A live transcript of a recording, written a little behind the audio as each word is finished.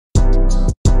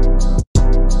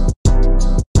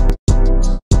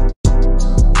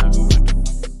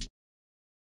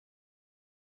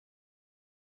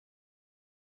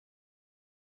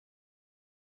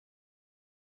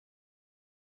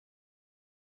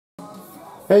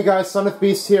Hey guys, Son of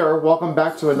Beast here. Welcome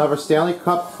back to another Stanley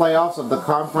Cup playoffs of the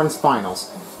conference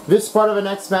finals. This part of the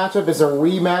next matchup is a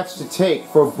rematch to take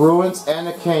for Bruins and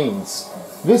the Canes.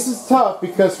 This is tough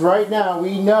because right now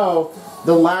we know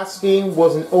the last game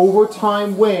was an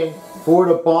overtime win for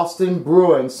the Boston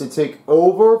Bruins to take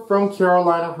over from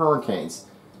Carolina Hurricanes.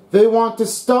 They want to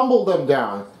stumble them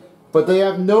down, but they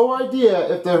have no idea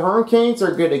if the Hurricanes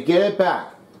are going to get it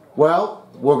back. Well,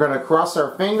 we're going to cross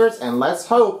our fingers and let's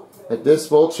hope that this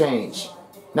will change.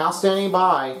 Now standing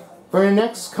by for the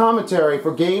next commentary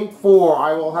for Game 4,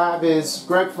 I will have is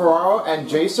Greg Ferraro and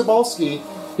Jay Sobalski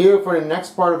here for the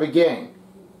next part of the game.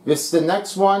 This is the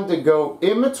next one to go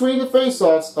in between the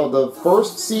faceoffs of the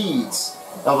first seeds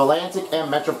of Atlantic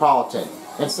and Metropolitan.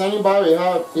 And standing by we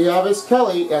have is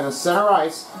Kelly and the center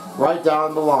ice right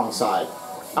down the long side.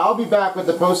 I'll be back with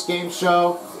the post-game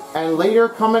show, and later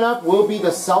coming up will be the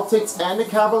Celtics and the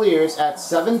Cavaliers at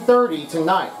 7:30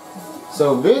 tonight.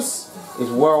 So this is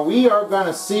where we are going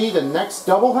to see the next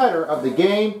doubleheader of the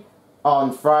game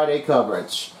on Friday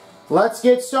coverage. Let's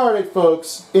get started,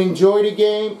 folks. Enjoy the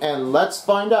game and let's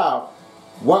find out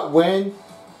what win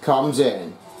comes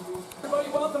in. Everybody,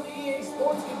 welcome to EA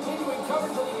Sports, continuing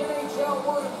coverage of the NHL.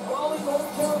 We're in Raleigh,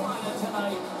 North Carolina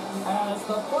tonight as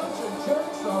the bunch of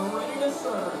jerks are ready to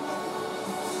surge.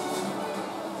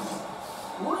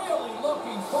 Really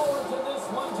looking forward to this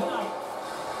one tonight.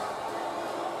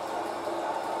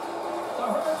 The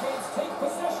Hurricanes take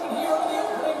possession here in the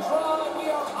opening draw, and we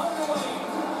are underway.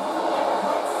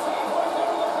 Great save right there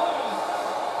in the play.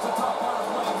 It's a tough part of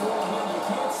playing goaltending. You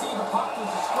can't see the puck. There's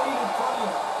a screen in front of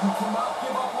you. You cannot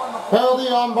give up on the play. Penalty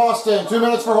on Boston. 2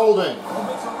 minutes for holding. It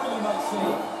makes a really nice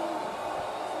save.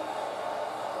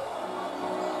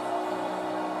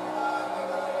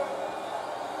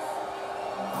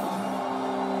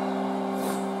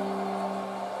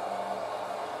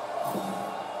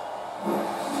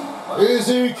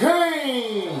 Easy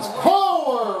Canes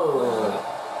power!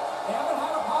 They haven't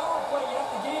had a power play yet.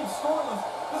 The game's scoreless.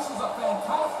 This is a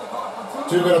fantastic opportunity.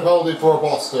 2 minute penalty for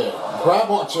Boston. Brad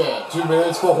Marchand, 2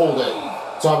 minutes for holding.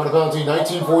 Time of the penalty,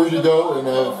 19:40 to go in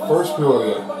the first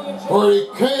period.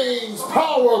 Hurricanes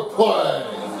power play!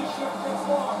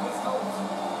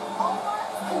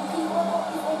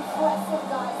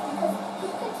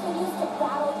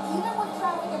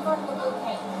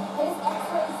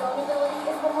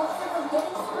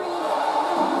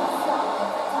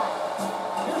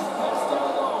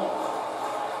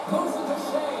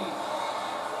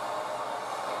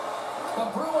 The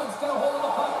Bruins get a hold of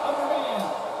the puck underhand.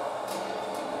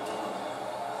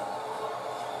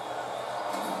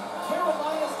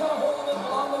 Carolina's got a hold of it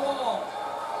along the wall.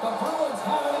 The Bruins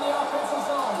have it in the offensive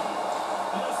zone.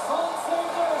 And a solid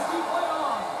save there as we play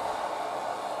on.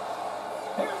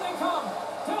 Here they come.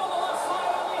 Down the left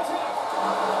side on the attack.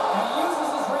 And he uses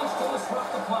his reach to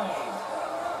disrupt the play.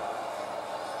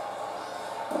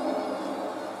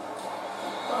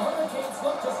 The Hurricanes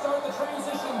look to start the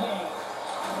transition game.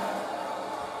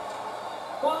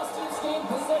 Boston's gained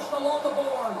possession along the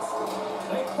boards.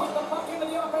 They put the puck into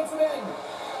the offensive end.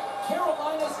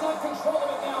 Carolina's got control of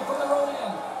it now from their own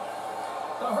end.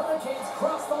 The Hurricanes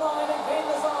cross the line and gain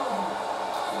the zone.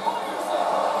 Fires it.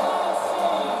 Good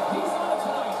save. He's on it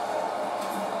tonight.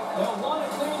 They'll want to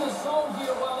clear the zone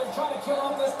here while they're trying to kill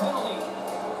off this penalty.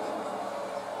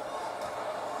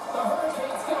 The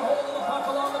Hurricanes get a hold of the puck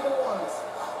along the boards.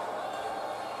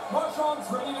 Marchand's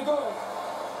ready to go.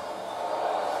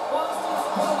 Boston's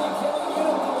penalty-killing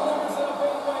unit delivers in a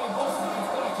big way. Both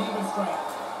sides back to even strength.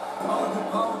 Well, the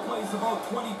power play is about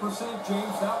 20%,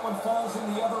 James. That one falls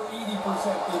in the other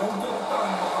 80%. They don't get it done.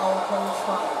 The power play is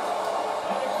fine.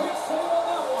 And a quick save on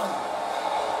that one.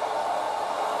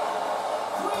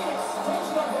 Great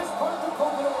extension on his part to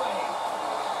poke it away.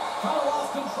 Kind of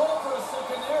lost control for a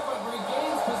second there, but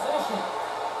regains possession.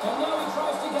 And now he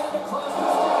tries to get it across to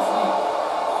Stanley.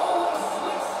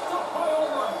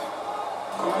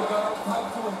 He got out tight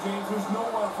to him, James. There's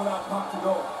nowhere for that puck to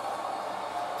go.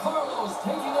 Carlos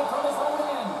taking it from his own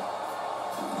end.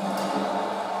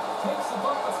 Takes the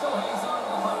bump, but still hangs on to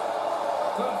the puck.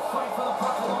 Good fight for the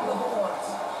puck along the boards.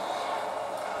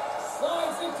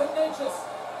 Slides into Natchez.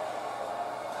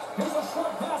 Here's a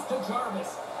short pass to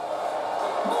Jarvis.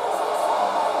 Moves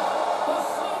inside.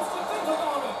 Decides to think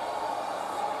about it.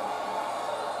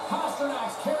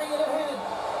 Pasternak's carrying it ahead.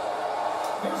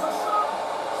 Here's a shot.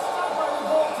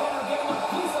 Goaltender getting a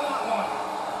piece of that one.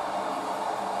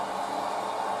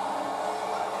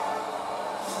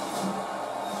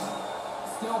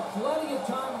 Still plenty of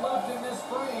time left in this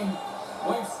frame.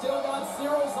 We've still got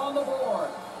zeros on the board.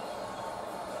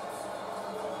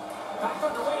 Back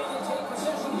underway, they take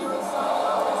possession here inside the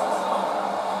offensive zone.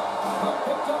 Puck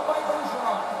picked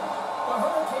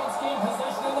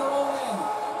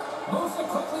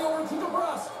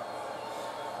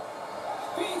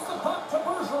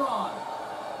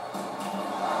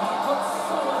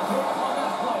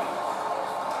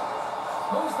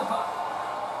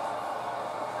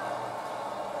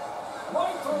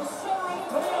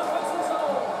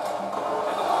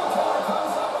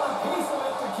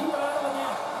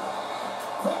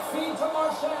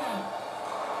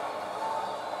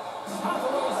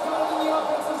Hathaway's got it in the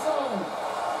offensive zone.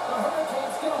 The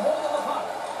Hurricanes get a hold of the puck.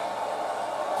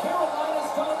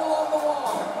 Carolina's got it along the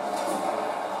wall.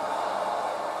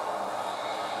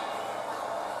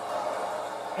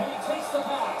 And he takes the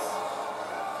pass.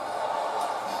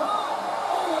 Shot!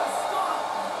 Oh, what a stop!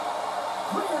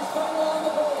 Greer's got it along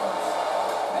the boards.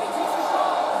 And he takes a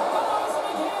shot. Denies him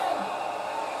again.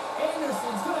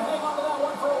 Anderson's going to hang on to that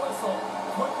one for a whistle.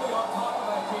 Quickly on top of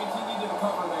that, James. He needed a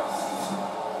cover there.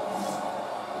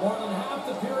 More than half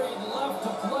the period left to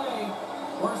play.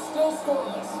 We're still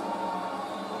scoreless.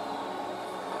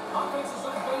 Offense is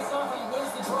on face-off and he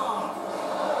wins the draw.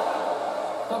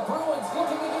 The Bruins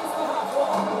looking against the half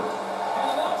wall.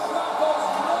 And that shot goes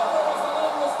nowhere as the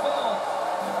lane was filled.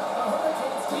 The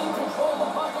Hurricanes team control the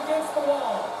puck against the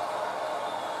wall.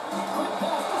 Quick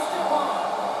pass to Stepan.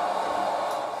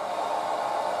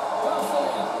 Dumps it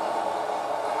in.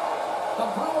 The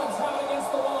Bruins have it against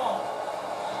the wall.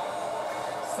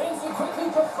 Sends it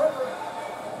quickly to Frederick.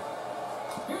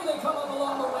 Here they come up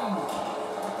along the wing.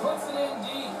 Puts it in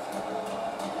deep.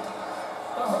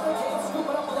 The Hurricanes scoop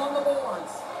it up along the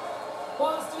boards.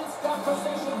 Boston's got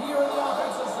possession here in the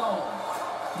offensive zone.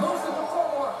 Moves it to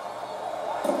forward.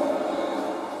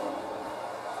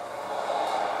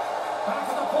 Back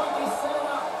to the point, they set it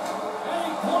up. And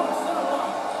he blocks it away.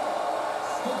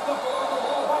 Scooped up along the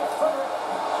wall by Frederick.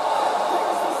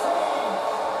 There's the save.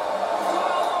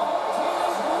 Wow, the whole team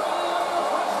is really under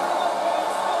pressure in the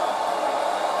face.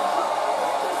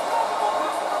 There's multiple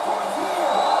customer points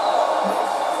here.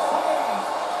 Makes the save.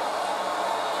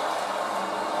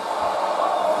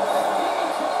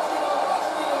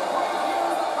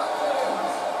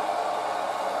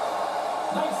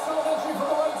 Nice zone entry from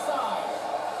the right side.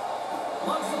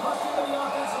 Lungs the puck into the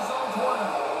offensive zone corner.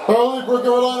 Penalty for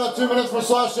Carolina, 2 minutes for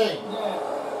slashing. Yeah.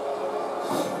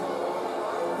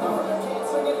 The Hurricanes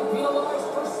are getting penalized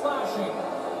for slashing.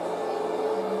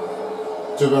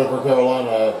 2 minutes for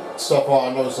Carolina.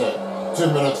 Stepan knows it. 2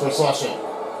 minutes for slashing.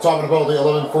 Time and penalty,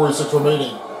 11:46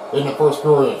 remaining in the first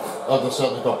period of the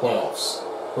Stanley Cup playoffs.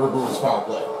 For Bruins power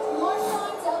play.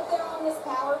 Marchand's out there on this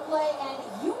power play, and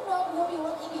you know he'll be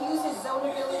looking to use his zone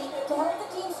ability to help the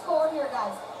team score here,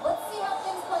 guys. Let's see how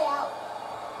things play out.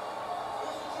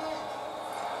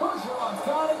 Bergeron's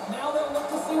got it. Now they'll look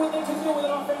to see what they can do with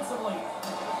it offensively.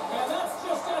 And that's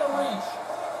just out of reach.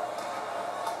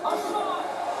 A shot.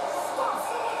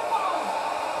 Stops it with the ball.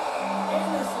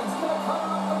 Anderson's going to cut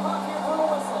off the puck here for a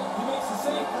whistle. He makes a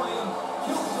safe play and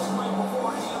kills the play before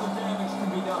any other damage can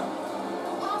be done.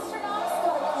 Pasternak's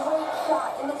got a great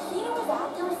shot, and the key to his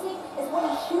accuracy is when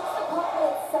he shoots the puck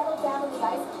when it's settled down on the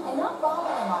ice and not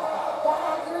bobbling on it. That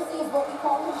accuracy is what we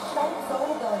call his sharp zone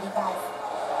ability, guys.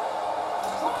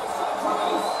 Tries to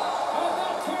brace. And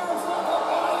that carries off the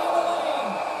body of the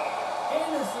lane.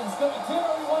 Anderson's going to give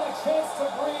everyone a chance to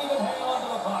breathe and hang on to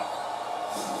the puck.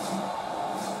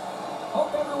 Hope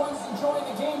everyone's enjoying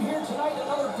the game here tonight.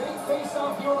 Another big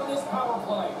face-off here on this power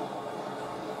play.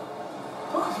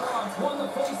 Bergeron's won the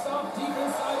face-off deep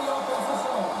inside the offensive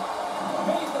zone.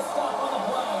 Made the stop on the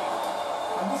play.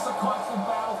 And this is a constant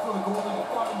battle for the goalie to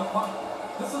find the puck.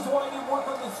 This is why they work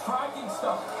on this tracking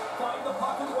stuff. Find the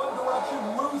puck in one direction,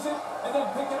 lose it, and then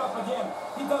pick it up again.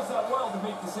 He does that well to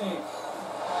make the save.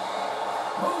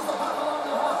 Moves the puck along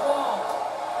the half wall.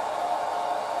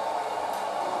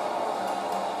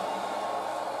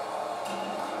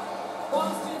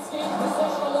 Boston's gained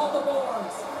possession along the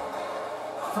boards.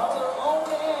 From their own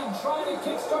end, trying to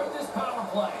kickstart this power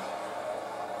play.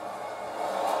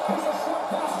 Here's a short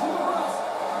pass to the breast.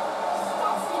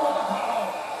 Stops him with a paddle.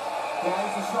 Yeah,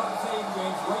 he's a sharp save,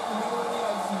 James. Right in the middle of the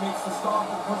ice, he makes the stop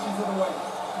and pushes it away.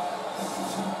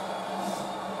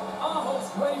 Aho's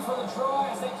ready for the draw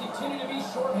as they continue to be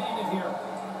shorthanded here.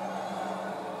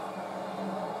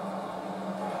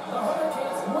 The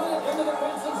Hurricanes win it into the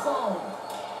defensive zone.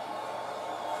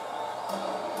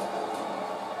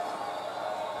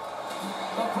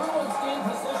 The Bruins gain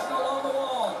possession along the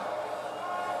wall.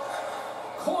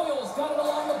 Coyle's got it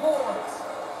along the boards.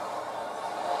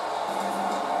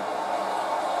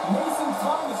 Mason's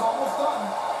time is almost done.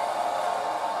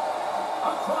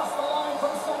 Across the line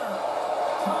from center.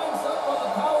 Time's up on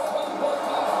the power play. Both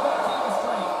teams back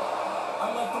chemistry. I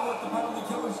like the work the penalty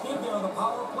killers did there. The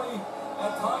power play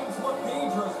at times looked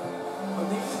dangerous, but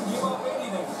they didn't give up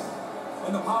anything.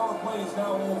 And the power play is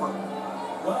now over.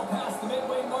 Well past the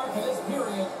midway mark of this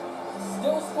period.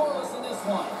 Still scoreless in this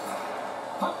one.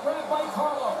 Puck grab by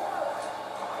Carlo.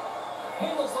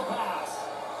 Handles the pass.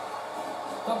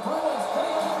 The Bruins play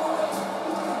over it.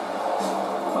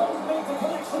 Couldn't make the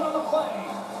connection on the play.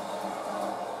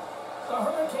 The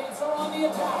Hurricanes are on the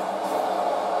attack.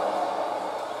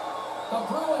 The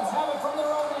Bruins have it from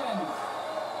their own end.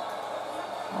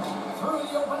 Through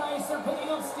the open ice, they're picking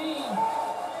up steam.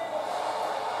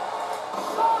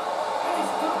 Shot! And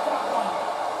he's got that one.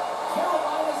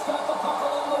 Carolina's got the puck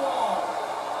along the wall.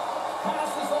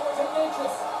 Pass is over to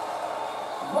Natchez.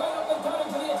 Right up the gut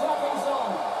into the attacking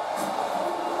zone.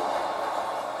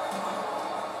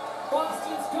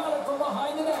 Boston's got it from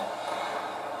behind the net.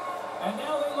 And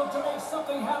now they look to make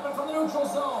something happen from the neutral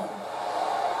zone.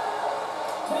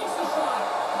 Takes a shot.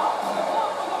 Up to the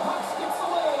block when the puck skips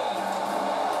away.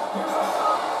 Here's a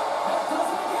shot. That does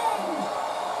it again.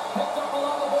 Picked up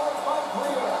along the boards by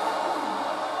Greer.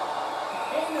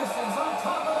 Anderson's on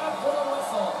top of that for the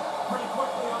whistle. Pretty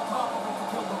quickly on top of it to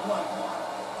kill the play.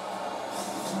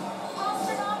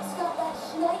 Pasternak's got that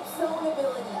snipe zone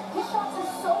ability. His shots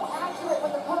are so accurate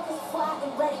when the puck is flat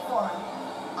and ready for him.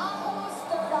 Aho's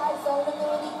third eye zone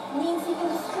ability means he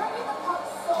can distribute the puck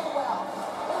so well.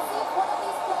 Let's see if one of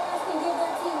these players can give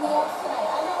their team the edge tonight.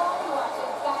 I know I'll be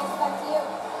watching. Guys, back to you.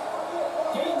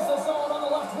 Gains the zone on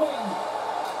the left wing.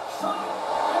 Shot.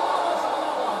 And not much on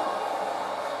that one.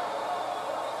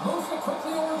 Moves it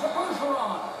quickly over to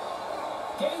Bergeron.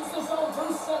 Gains the zone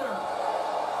through center.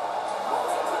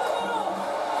 Moves it to the middle.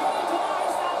 And he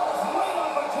denies that. Great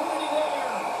opportunity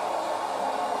there.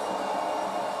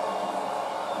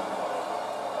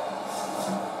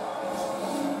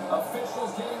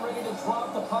 Officials getting ready to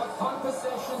drop the puck. Puck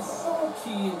possession so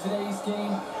key in today's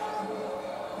game.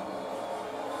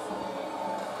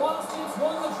 Boston's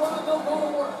won the draw. They'll go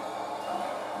to work.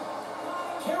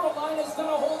 Carolina's got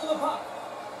a hold of the puck.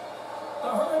 The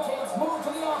Hurricanes move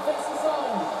to the offensive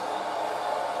zone.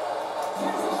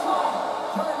 Here's a shot.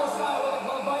 Turned aside with a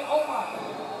glove by Omar.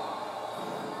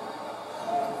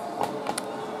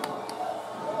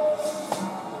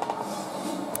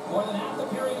 More than half the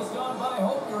period has gone by.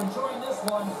 Hope you're enjoying this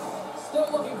one. Still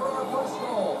looking for our first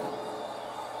goal.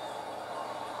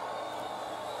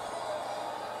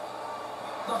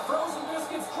 The frozen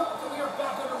biscuits dropped and we are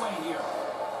back underway here.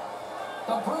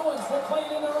 The Bruins will play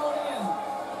it in their own end.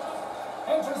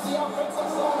 Enters the offensive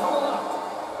zone to the left.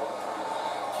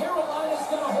 Carolina's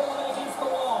going to hold it against the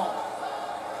wall.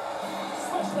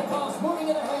 Svechnikov's moving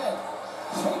it ahead.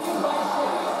 Taken by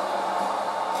Shea.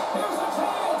 Here's a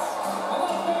chance. And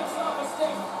that banks off a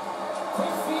stick.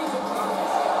 Quick feed to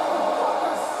Jarvis.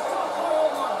 Walker stopped by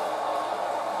Omar.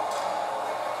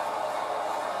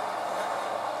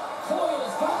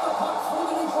 Coyle's got the puck through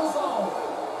the neutral zone.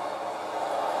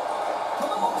 To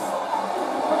the left side.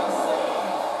 Great save.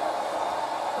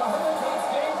 The Hurricanes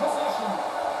gain possession.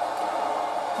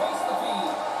 Takes the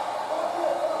feed.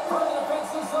 From the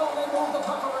defensive zone, they move the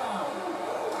puck around.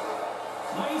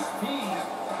 Nice feed.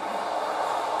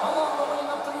 Along the wing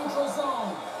up the neutral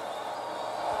zone.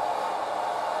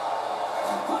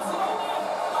 Puts it on net.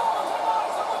 Oh,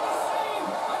 denies him with the save.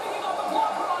 I think he got the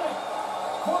blocker on it.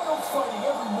 Coyle's fighting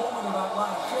every moment of that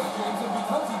last shift, James, and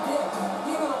because he did,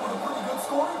 he ended up with a pretty good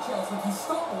scoring chance. If he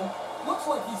stumbled, looks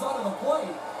like he's out of the play,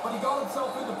 but he got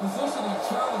himself into position and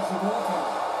challenged the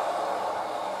goaltender.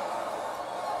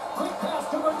 Quick pass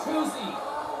to Bertuzzi.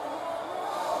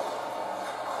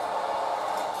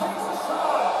 Takes a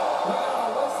shot. We got a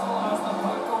whistle as the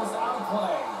puck goes out of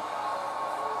play.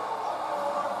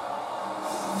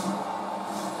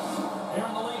 Here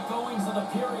in the late goings of the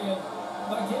period,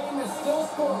 the game is still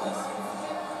scoreless.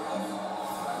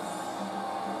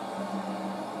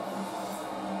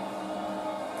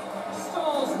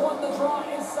 Stahl's won the draw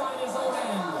inside his own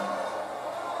end.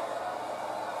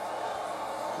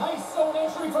 Nice zone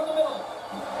entry from the middle.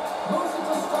 Moves it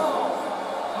to Stahl.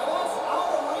 And that's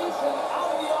out of reach and out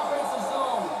of the offensive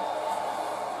zone.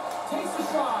 Takes a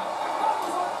shot. That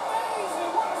was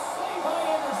amazing. What a save by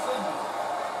Anderson.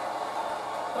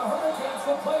 The Hurricanes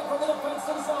will play from the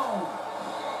defensive zone.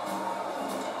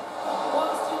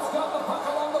 Boston's got the puck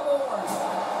along the boards.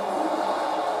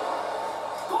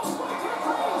 Goes right to the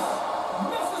crease.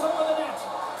 Misses over the net.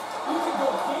 You can go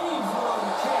games without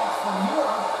a chance from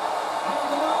here. And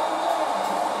denied there.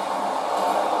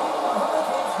 The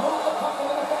Hurricanes move the puck in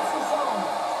the defensive zone.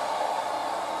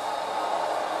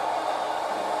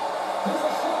 Here's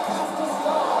a short pass to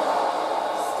Stahl.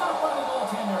 Stopped by the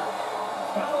goaltender.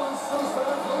 Battle ensues for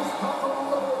that loose puck along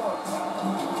the boards.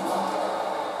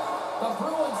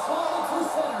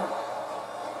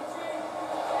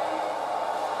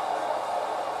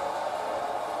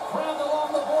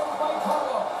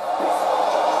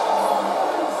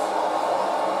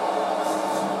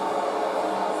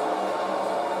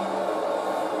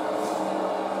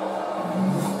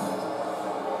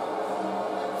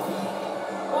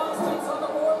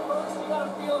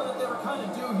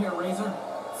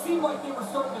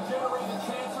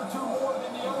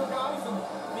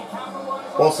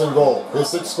 Boston goal. His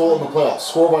sixth goal in the playoffs.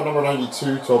 Scored by number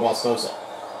 92, Tomas Nosa.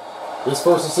 His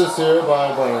first assist here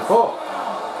by Brian Cole.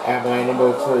 And by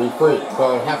number 33,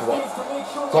 Brian Hathaway.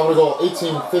 Time of the goal,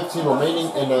 18:15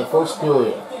 remaining in the first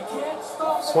period.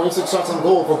 26 shots on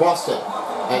goal for Boston.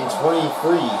 And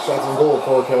 23 shots on goal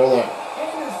for Carolina.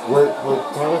 With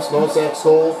Thomas Nosak's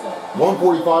goal,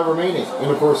 1:45 remaining in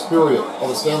the first period of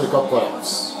the Stanley Cup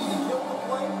playoffs.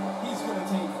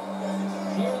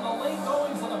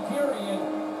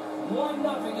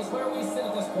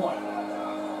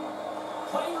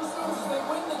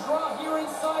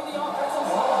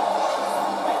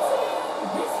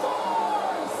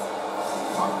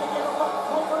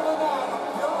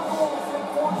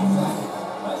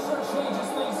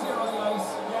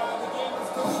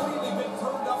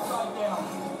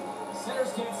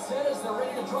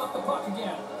 Drop the puck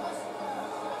again.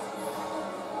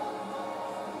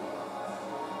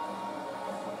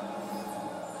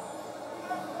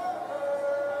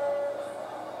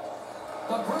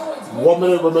 The Bruins. 1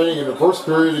 minute remaining in the first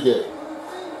period of the game.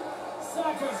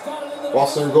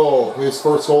 Boston goal. His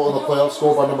first goal in the playoffs,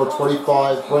 scored by number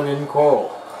 25, Brendan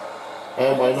Carl.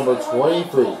 And by number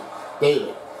 23,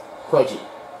 David Krejci.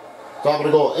 Top of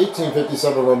the goal,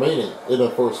 18:57 remaining in the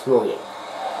first period.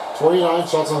 29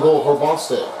 shots on goal for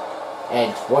Boston,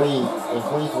 and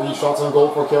 23 shots on goal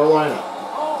for Carolina.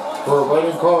 For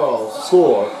Brendan Carl's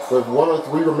score with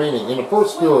 1:03 remaining in the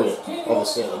first period of the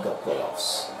Stanley Cup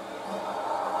playoffs.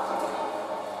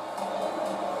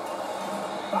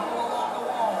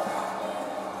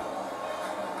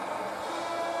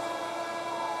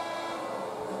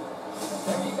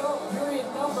 There you go. Period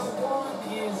number 1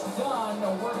 is done.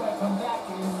 We're going to come back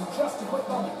in just a quick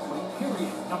moment with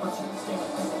period number 2. Stay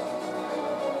with us.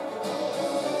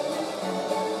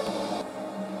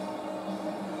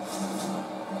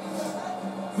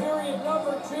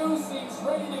 Number 2 seems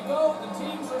ready to go. The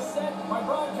teams are set. My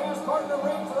broadcast partner,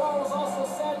 Ray Ferraro, is also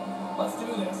set. Let's do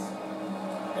this.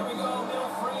 Here we go.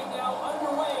 Middle frame now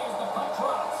underway as the puck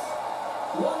drops.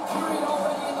 1 period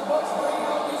already in the books. Ray,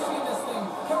 how have you seen this thing?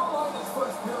 Carolina's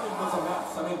first period was a mess.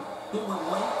 I mean, they were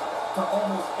late to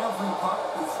almost every puck.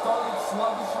 They started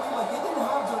sluggishly, like they didn't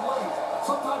have their legs.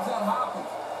 Sometimes that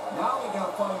happens. Now they got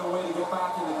to find a way to get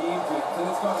back in the game, James, and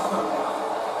it's got to start now.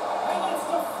 And let's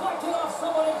deflect it off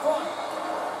someone in front.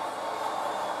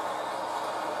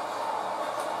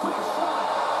 Quick shot,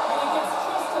 and he gets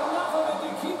just enough of it to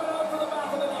keep it out for the back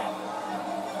of the net.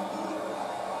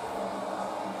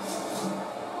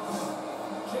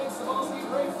 Jake Savolsky,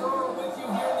 Ray Ferraro with you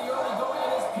here in the early going of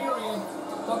this period.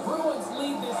 The Bruins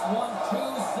lead this one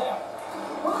 2-0.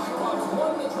 Bergeron's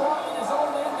won the draw in his own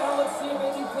end. Now let's see if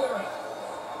they can clear it.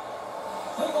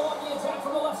 They go on the attack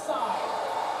from the left side.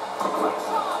 Quick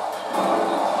shot.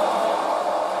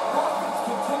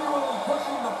 Continually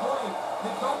pushing the play.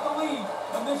 They got the lead,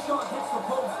 and this shot hits the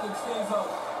post and stays out.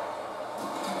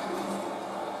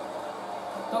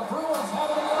 The Bruins have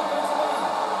it in the offensive end.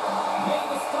 Made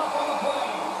the stop on the play.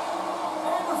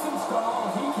 Anderson's done all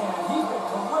he can. He's been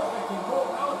terrific in goal.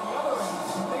 Now at the other end,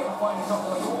 they got to find a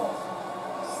couple of goals.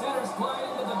 Centers glide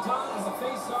into the dot as a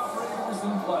face-off ready to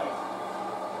resume play.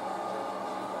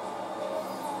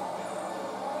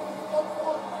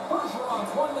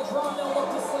 Bergeron's won the draw, now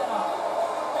look to set up.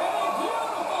 And a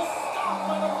beautiful stop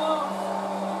by the glove.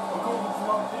 The Golden's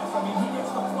love this. I mean, he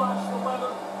gets to flash the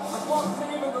leather. The glove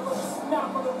save and the little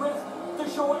snap of the wrist to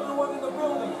show everyone in the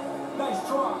building. Nice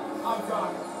draw. I've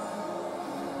got it.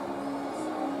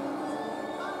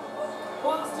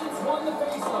 Boston's won the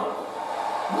face-off.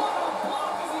 What a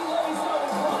block as he lays out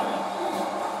in front of it.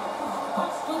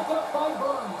 Puck scooped up by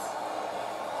Burns.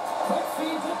 Quick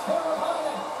feed to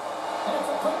Carolina. And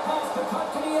it's a quick pass to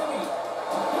Kotkaniemi.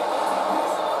 He gets a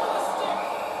piece over the stick.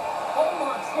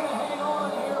 Omark's going to hang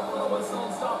on here for the whistle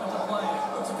and stoppage of play.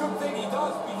 It's a good thing he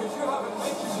does because you haven't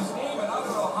mentioned his name in I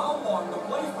don't know how long. The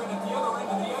play's been at the other end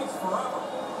of the ice forever.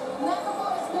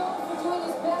 McAvoy is known for doing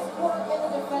his best work in the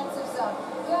defensive zone.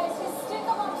 Guys, his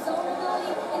stick-em-up zone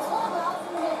ability, it's what allows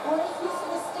him to make great use of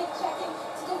his stick checking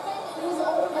to defend his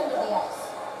own end of the ice.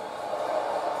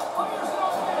 Fires it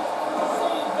off net.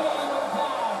 Save Bailey with a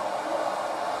pad.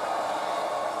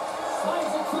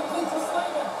 Slides it quickly to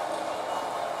Slavin.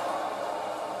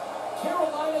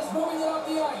 Carolina's moving it up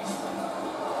the ice.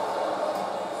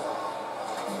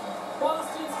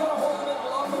 Boston's got a hold of it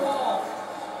along the wall.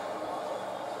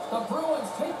 The Bruins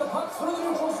take the puck through the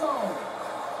neutral zone.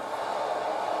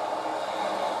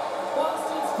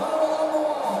 Boston's got it along the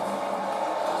wall.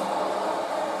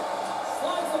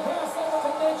 Slides the pass over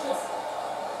to Natchez.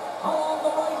 Along the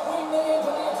right wing, they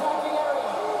into the attacking area.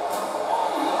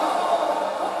 Oh, he got all of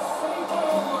that. What a save by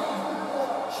Omar.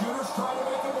 Shooters trying to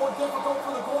make it more difficult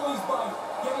for the goalies by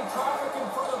getting traffic in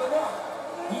front of the net.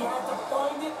 He had to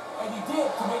find it, and he did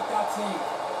to make that save.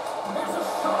 There's a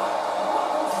shot.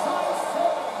 Onside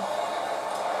save.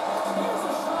 Here's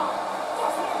a shot.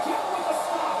 Does it again with the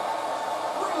stop.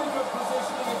 Really good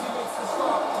positioning as he makes the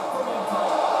stop from in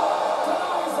time.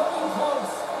 Denies them in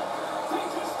close. They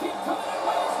just keep coming in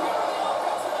waves here in the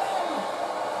offensive end.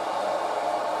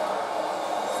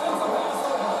 Sends a pass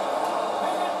over.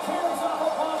 And that carries off a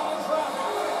body in traffic.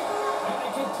 And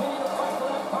they continue to fight for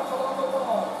that puck along the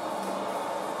wall.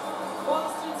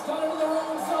 Boston's got it in their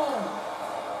own zone.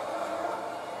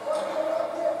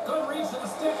 Good reach of the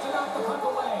stick to knock the puck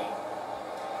away.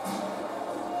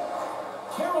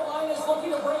 Carolina's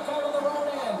looking to break out of their own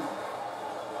end.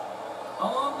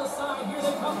 Along the side, here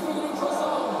they come through the neutral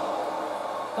zone.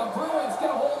 The Bruins get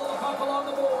a hold of the puck along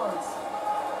the boards.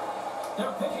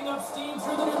 They're picking up steam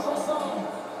through the neutral zone.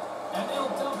 And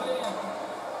they'll dump it in.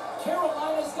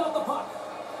 Carolina's got the puck.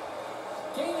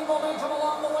 Gaining momentum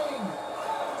along the wing.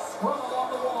 Scrum along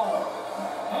the wall.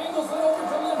 Angles it over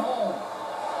to Lindholm.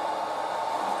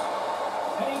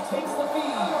 And he takes the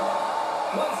feed.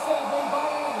 One save made by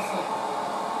Anderson.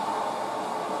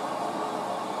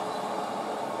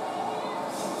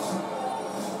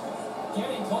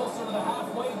 Getting closer to the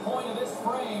halfway point of this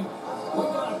frame.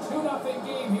 We've got a 2-0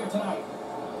 game here tonight.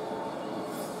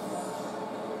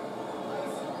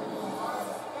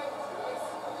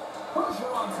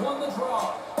 Bergeron's won the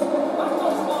draw. That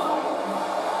goes wide.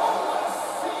 Oh, what a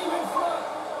save in front.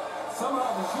 Somehow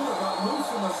the shooter got loose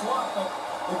in the slot, but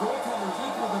the goaltender's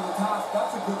equal to the task.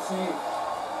 That's a good save.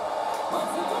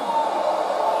 Let's it go. Oh,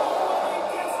 he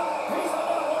gets a piece of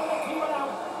that one to keep it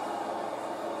out.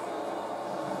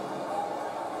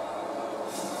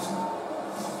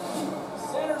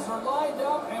 Centers are lined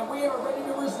up, and we are ready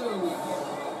to resume.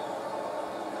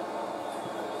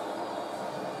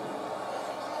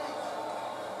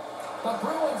 The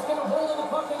Bruins get a hold of the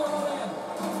puck in their own end.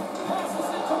 Passes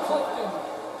it to Clifton.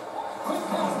 Quick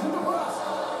pass to DeBrusque.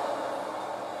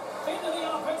 Into the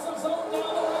offensive zone down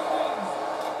the right wing.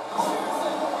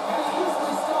 Pearson, and he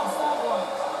easily stops that one.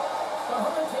 The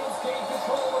Hurricanes gain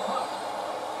control of the puck.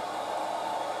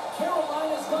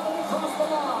 Carolina's got it across the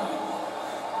line.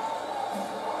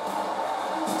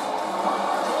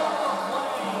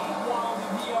 Wow, did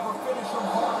he ever finish him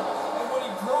hard? And when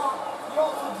he dropped, he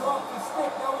also dropped his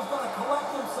stick. Now he's going to collect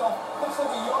himself. Looks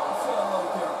like a yard sale out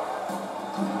there.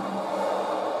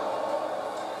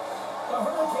 The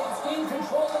Hurricanes gain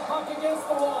control of the puck against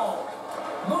the wall.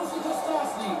 Moves it to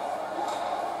Stanley.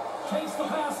 Takes the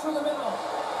pass through the middle.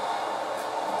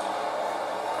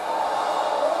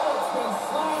 Oh, it's been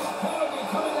slashed. Penalty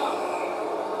coming up.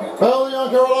 Here comes Penalty on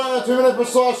Carolina, 2 minutes for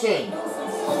sloshing. Nelson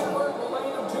Stanford will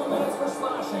lay him 2 minutes for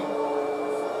slashing.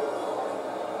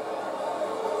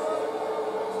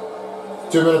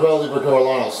 2-minute penalty for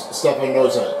Carolina. Stefan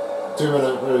knows that.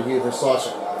 2-minute penalty for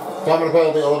sloshing. 5-minute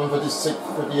penalty,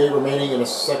 11:58 remaining in the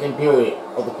second period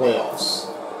of the playoffs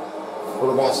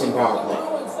for the Boston power play.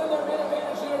 Bruins send their man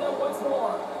advantage unit out once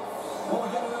more. Well,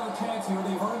 we get another chance here.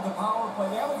 They've earned the power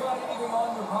play. They haven't got anything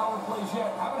on their power plays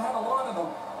yet. Haven't had a lot of them,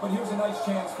 but here's a nice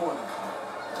chance for them.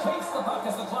 Takes the puck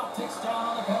as the clock ticks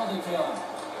down on the penalty kill.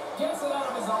 Gets it out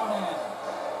of his own end.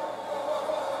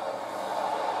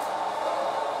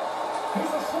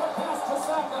 Here's a short pass to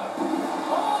Saka.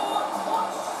 Oh, a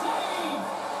clutch save!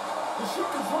 The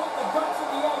shooter's right in the guts of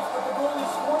the ice, but the goalie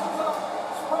swarms up,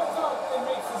 spreads out, and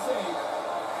makes the save.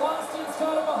 Boston's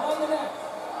got it behind the net.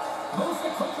 Moves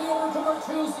it quickly over to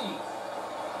Bertuzzi.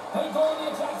 They go on the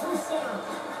attack through center.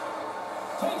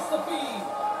 Takes the feed.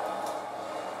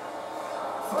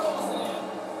 Throws it in.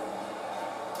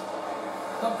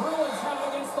 The Bruins have it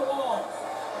against the wall.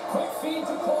 Quick feed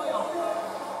to Coyle.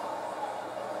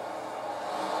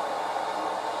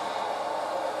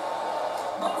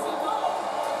 Lets it go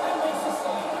and makes the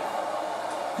save.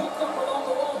 Picked up along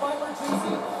the wall by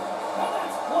Bertuzzi. And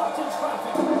that's blocked in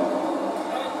traffic.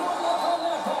 And no luck on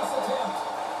that pass attempt.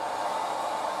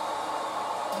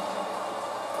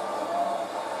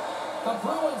 The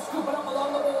Bruins scoop it up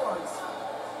along the boards.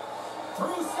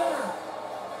 Through center.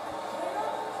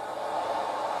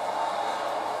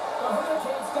 The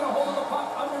Hurricanes get a hold of the puck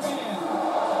underhand.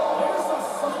 There's a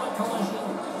solid collision.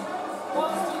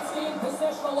 Boston's gained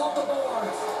possession along the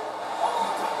boards. Oh,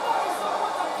 denies them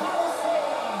with the paddle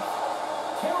save.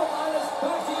 Carolina's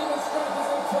back to even strength as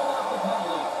they kill off the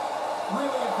penalty.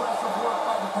 Really aggressive work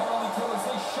by the penalty killers.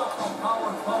 They shut the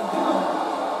power play down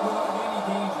without any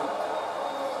danger.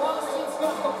 Boston's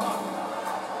got the puck.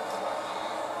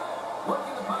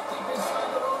 Working the puck deep inside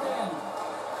their own end.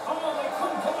 Oh, they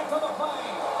couldn't connect on the play.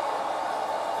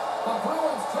 The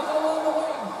Bruins take it along the wing.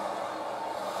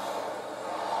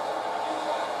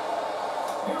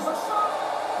 Here's a shot.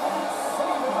 That's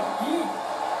saved with a beat.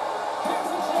 Here's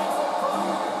a chance at front.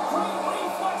 Great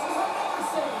reflexes, another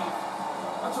save.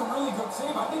 That's a really good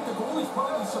save. I think the goalie's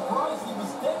probably surprised he was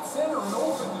dead center and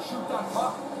open to shoot that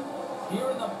puck. Here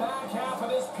in the back half of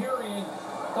this period,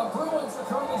 the Bruins are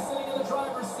currently sitting in the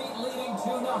driver's seat leading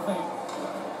 2-0.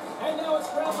 And now it's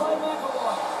grabbed by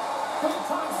McAvoy. Big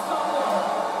time stop there.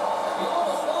 He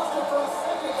almost lost it for a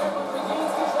second there, but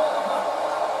regains control of the puck.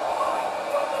 Oh my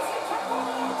goodness, he kept going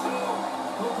out too.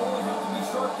 The goalie had to be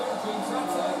sharp there, James.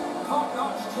 That's a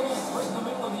top-notch chance right in the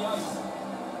middle of the ice.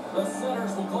 The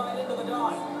Senators will glide into the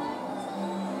dot.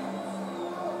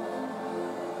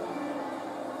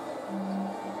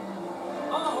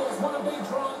 Aho's won a big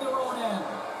draw in their own end.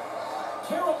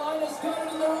 Carolina's got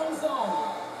it in their own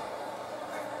zone.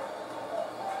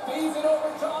 Feeds it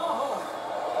over to Aho.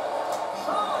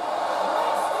 Shot!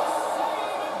 Makes the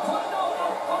save and put it on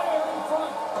fire in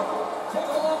front.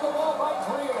 Taken along the wall by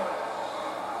Greer.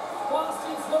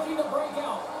 Boston's looking to break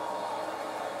out.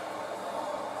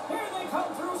 Here they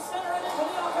come through center and into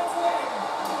the offensive end.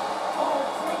 Oh,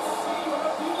 great save and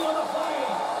a beauty on the play.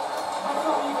 That's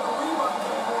not even a rebound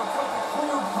anymore. It's like a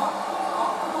clear puck.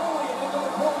 Off the goalie and into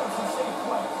the corner. It's a safe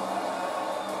play.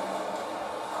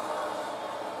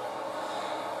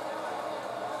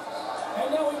 And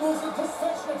now he moves it to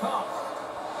Svechnikov.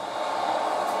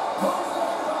 Moves it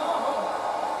over to Aho.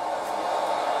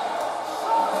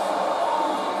 Shot!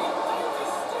 He made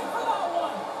his stick for that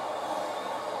one.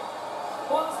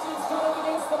 Boston's got it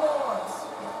against the boards.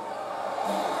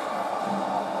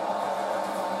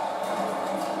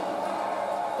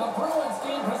 The Bruins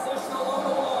gain possession along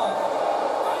the wall.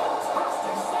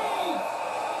 Fantastic save!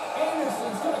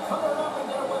 Anderson's going to cover it up and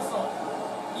get a whistle.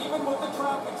 Even with the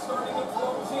traffic starting to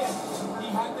close in, he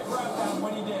had to grab that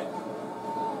when he did.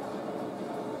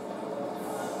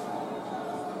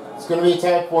 It's going to be a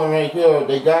tight point right here.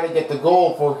 They got to get the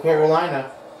goal for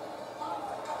Carolina.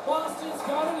 Boston's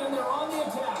got it and they're on the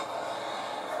attack.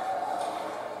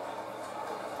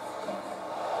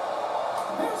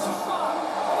 Here's a shot,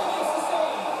 and he makes the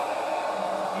save.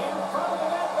 In front of the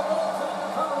net, the goaltender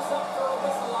covers up for a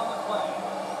whistle on the play.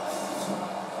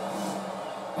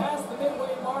 Past the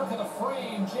midway mark of the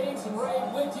frame, James and Ray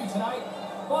with you tonight.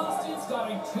 Boston's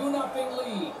got a 2-0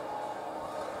 lead.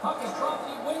 Puck is dropped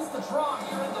and he wins the draw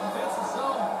here in the defensive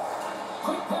zone.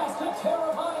 Quick pass to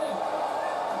Teravainen.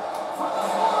 From the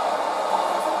slot. Oh,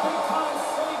 that's a big time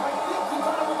save. I think he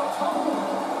got him with a toe.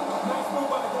 Nice move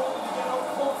by the goalie to get out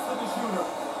close to the shooter.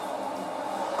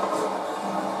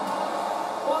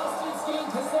 Boston's gained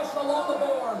possession along the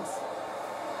boards.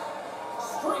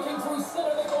 Streaking through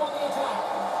center, they go on the attack.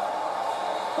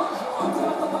 Bergeron's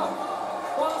got the puck.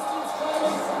 Boston's trying to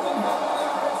make something happen in the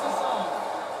offensive zone.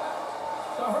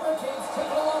 The Hurricanes take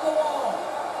it along the wall.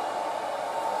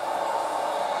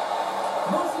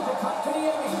 Moves it to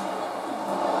Kotkaniemi.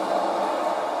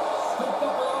 Scooped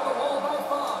up along the wall by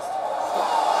Frost.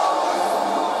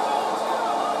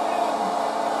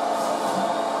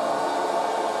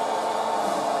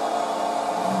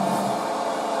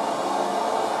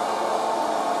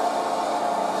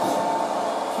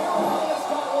 Carolina's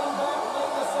got one back late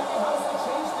in the second. How does that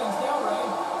change things now, Ray?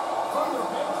 From their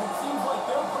bench, it seems like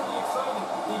they're pretty excited.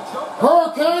 They jumped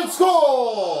Hurricanes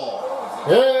score!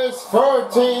 His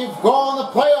 13th goal in the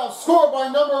playoffs, scored by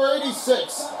number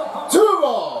 86,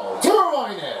 Teuvo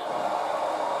Teravainen.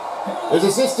 Is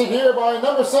assisted here by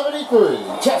number 73,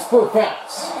 Jesper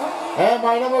Fast, and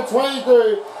by number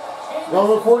 23,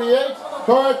 number 48,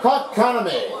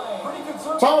 Kotkaniemi.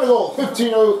 Time of the goal,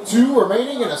 15:02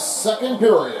 remaining in the second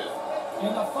period.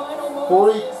 In the final moment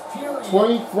 40, of this period,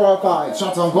 25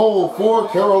 shots on goal for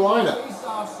Carolina.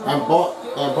 And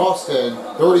Boston,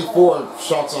 34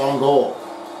 shots on goal.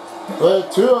 With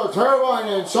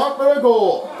Teravainen shot for the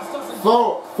goal.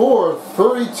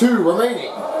 4:32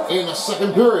 remaining in the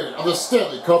second period of the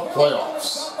Stanley Cup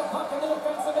playoffs. got the puck in the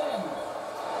defensive end.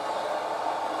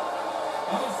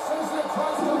 And it sends it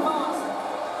across the box.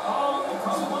 Oh, they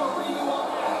probably want to redo on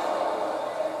that.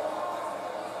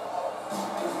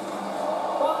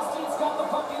 Boston's got the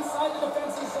puck inside the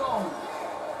defensive zone.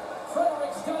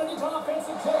 Frederick's got it into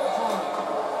offensive territory.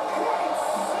 Great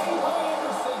save by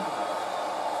Anderson.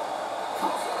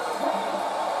 Cuts it away.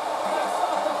 That's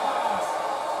off the pass.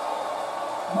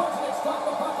 Martinek's got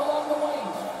the puck along the wing.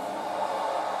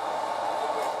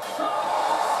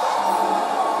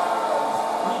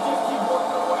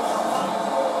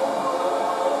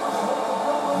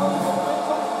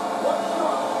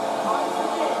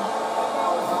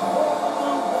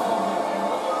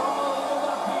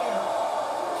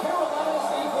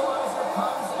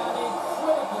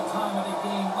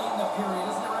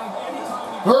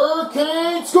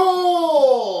 Hurricanes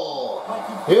goal!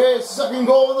 His second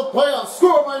goal of the playoffs,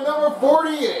 scored by number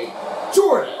 48,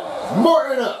 Jordan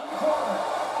Martinook.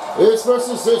 His first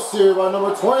assist here by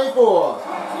number 24,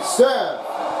 Steph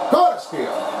Cottersfield.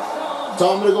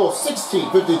 Time to go,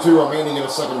 16:52 remaining in the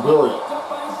second period.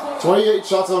 28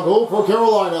 shots on goal for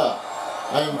Carolina,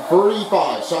 and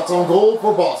 35 shots on goal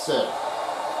for Boston.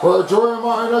 For Jordan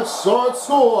Martinook, score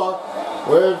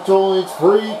with only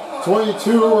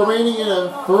 3:22 remaining in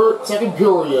the second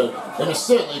period in the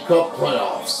Stanley Cup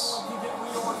playoffs.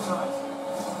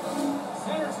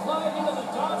 Centers flying into the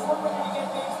dots. We're ready to get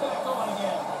things back on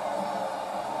again.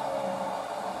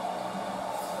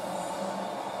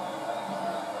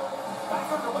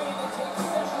 Back underway to take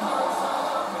possession here inside the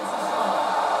offensive zone.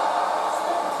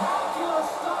 Spectacular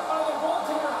stop by the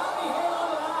goaltender. How did he hang on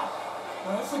to that?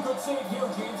 Well, that's a good save here,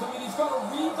 James. I mean, he's got to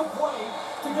read the play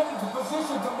to get into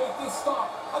position to make this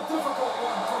stop. A difficult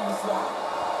one from the slot.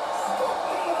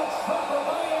 Into the trapper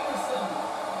by Anderson.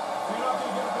 You're not going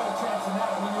to get a better chance than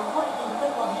that when you're right in the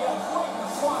middle of the edge, right in the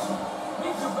slot.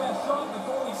 Make your best shot, the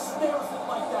goalie snares it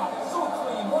like that. So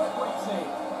clean. What a great save.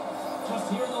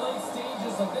 Just here in the late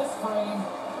stages of this frame,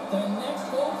 the next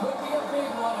goal could be a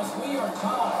big one as we are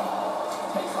tied.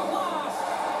 Takes a blast.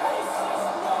 And he says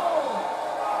no.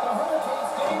 The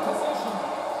Hurricanes gain possession.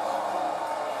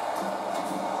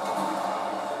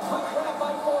 Puck grab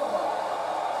by forward.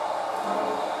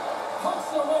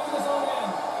 Pucks their way to his own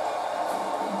end.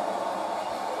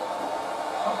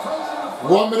 Approaching the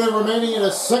 1 minute remaining in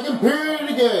the second period of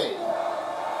the game. The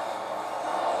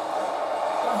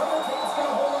Hurricanes get a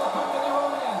hold of the puck in their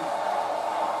own end.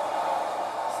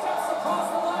 Steps across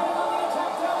the line and on the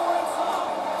attack down the right side.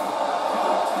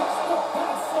 And takes the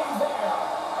best save there.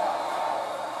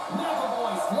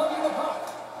 McAvoy slugging the puck.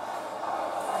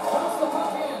 Puts the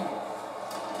puck in.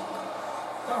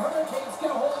 The Hurricanes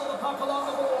get a hold of the puck along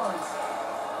the boards.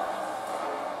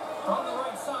 On the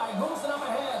right side, moves it up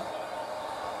ahead.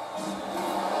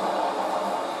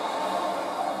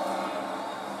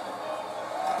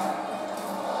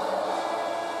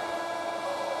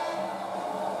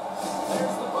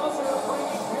 There's the buzzer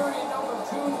bringing period number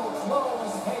 2 to a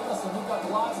close. Hey, listen, we've got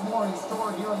lots more in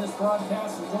store here on this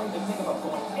broadcast. We don't even think about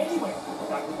going anywhere.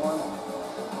 Dr. Moore.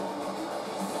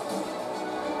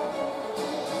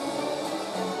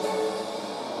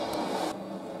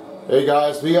 Hey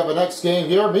guys, we have the next game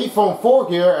here. Me phone 4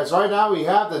 here, as right now we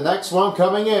have the next one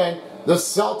coming in. The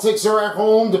Celtics are at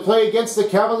home to play against the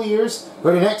Cavaliers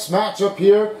for the next matchup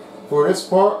here for this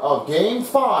part of Game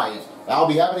 5. That'll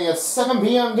be happening at 7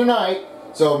 p.m. tonight,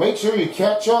 so make sure you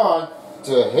catch on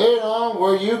to hit on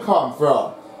where you come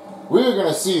from. We're going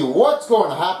to see what's going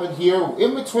to happen here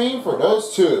in between for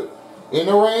those two. In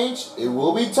the range, it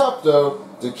will be tough though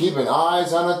to keep an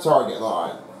eyes on the target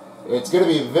line. It's going to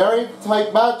be a very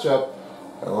tight matchup,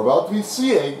 and we're about to be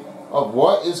seeing of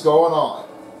what is going on.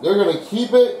 They're going to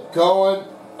keep it going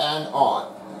and on.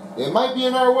 It might be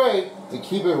in our way to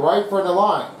keep it right for the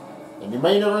line. And you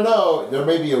may never know, there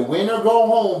may be a win or go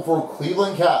home for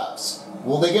Cleveland Cavs.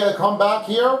 Will they get a comeback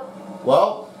here?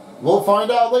 Well, we'll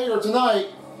find out later tonight.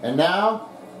 And now,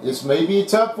 this may be a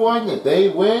tough one. If they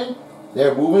win,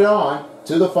 they're moving on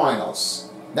to the finals.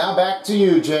 Now back to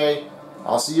you, Jay.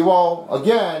 I'll see you all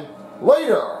again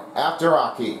later after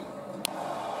hockey.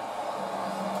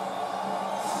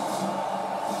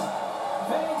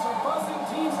 Fans are buzzing.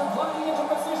 Teams are gliding into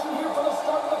position here for the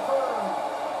start of the third.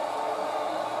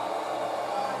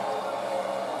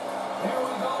 Here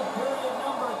we go, period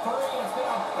number 3. It's been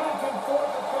a back and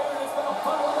forth affair, and it's been a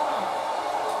fun one.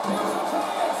 Here's a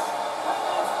chance, and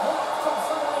that's blocked from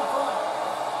center in front.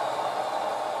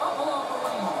 Up along the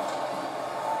wing.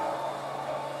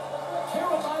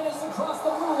 Carolina's across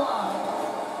the blue line.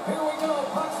 Here we go,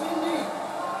 puck's in deep.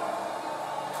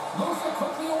 Moves it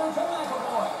quickly over to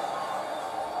McAvoy.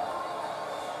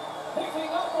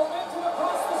 Picking up momentum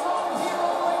across the zone here on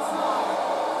the right side.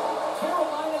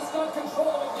 Carolina's got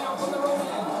control of it now from their own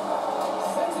end.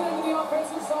 Sends it into the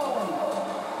offensive zone.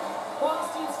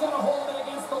 Boston's got a hold of it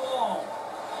against the wall.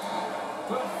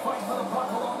 Good fight for the puck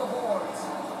along the boards.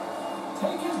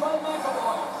 Taken by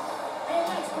McAvoy. And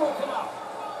that's broken up.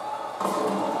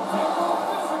 And a little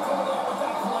physical there with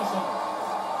that collision.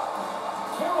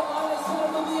 Carolina's sent it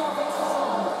into the offensive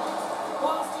zone.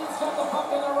 Boston's got the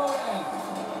puck in their own end.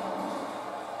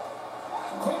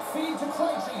 Quick feed to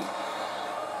Krejci.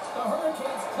 The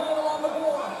Hurricanes playing along the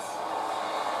boards.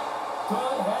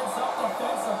 Good heads-up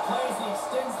defensive play as he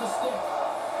extends the stick.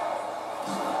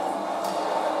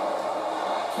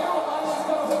 Carolina's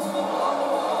got a hold of it along the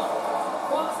wall.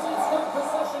 Boston's got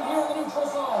possession here in the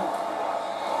neutral zone.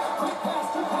 Quick pass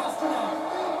to Pasternak.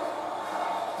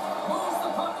 Moves the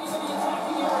puck into the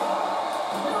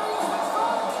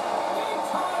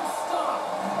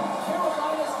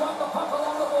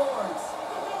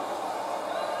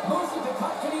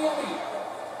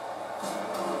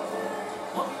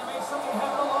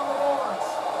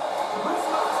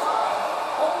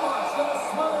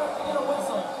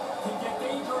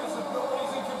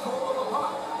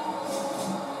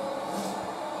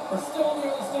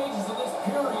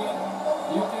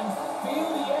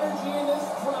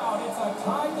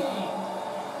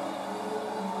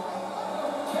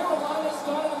Carolina's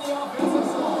got it in the offensive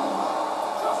zone.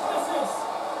 Just misses.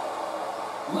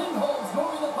 Lindholm's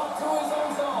moving the puck to his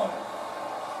own zone.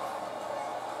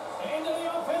 Into the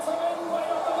offensive end,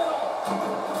 right up the middle.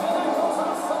 And that goes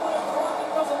off somewhere in front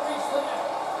and doesn't reach the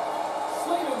net.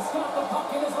 Slater's got the puck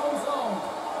in his own zone.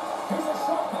 Here's a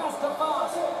short pass to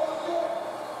Foss.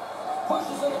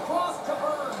 Pushes it across to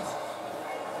Burns.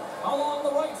 Along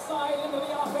the right side into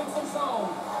the offensive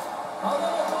zone. A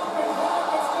little bump and block,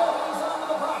 but still hangs on to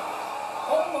the puck.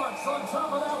 Olmark's on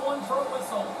top of that one for a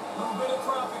whistle. A little bit of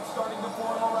traffic starting to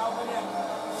form around the net.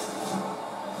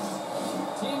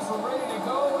 Teams are ready to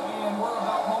go, and we're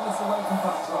about moments away from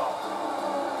puck drop.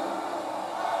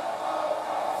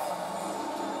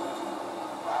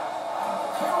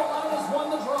 Carolina's won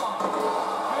the draw.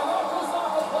 And that goes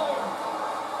off a player.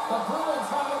 The Bruins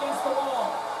have it against the wall.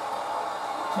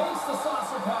 Takes the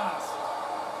saucer pass.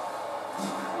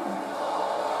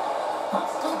 Puck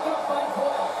scooped up by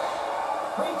Cole.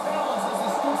 Great balance as he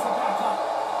scoops it back up.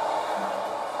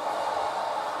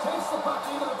 Takes the puck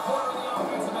into the corner of the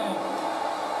offensive end.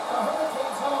 The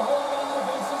Hurricanes have a hold in the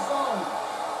defensive zone.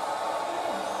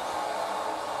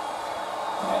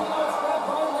 And now it's grabbed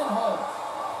by Lindholm.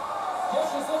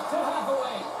 Dishes it to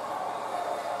Hathaway.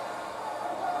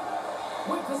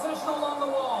 With possession along the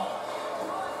wall.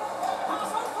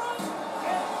 Pass in front.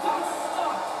 And that's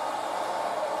stopped.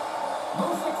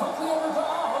 Moves it quickly over to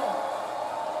Aho.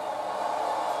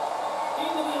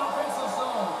 Into the offensive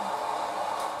zone.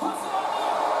 Puts it on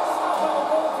there. Stopped by the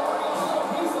goalkeeper. He has a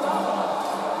piece of Aho.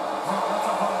 That's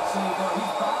a hard save there.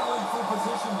 He's battling for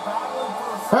position, battling for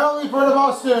a Penalty for the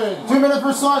Boston. 2 minutes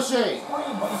for Sachet.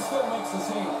 screen, but he still makes the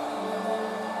save.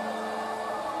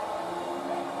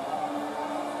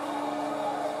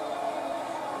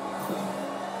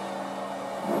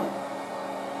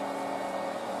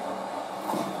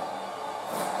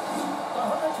 The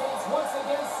Hurricanes once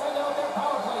again send out their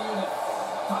power play unit.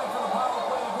 Time for the power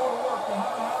play to go to work. They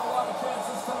haven't had a lot of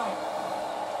chances tonight.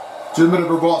 2 minutes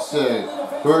for Boston.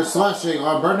 Who are slashing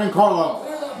on Brendan Carlo.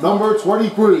 Number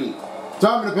 23.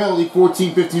 Time of the penalty,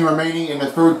 14-15 remaining in the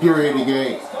third period of the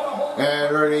game.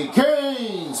 And ready,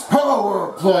 Canes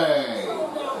power play.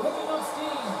 Now picking up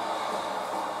steam.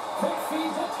 Quick feed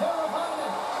to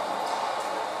Teravainen.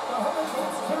 The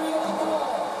Hurricanes carry it on the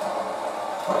wall.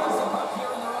 Pass the puck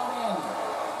here in their own end.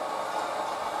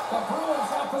 The Bruins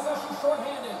have possession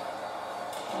shorthanded.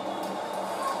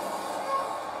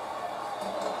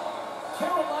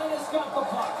 Carolina's got the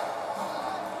puck.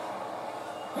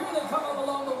 Here they come up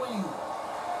along the wing.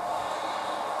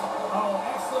 Oh,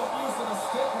 excellent use of the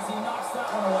stick as he knocks that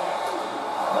one away.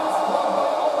 That's blocked by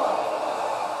Ola.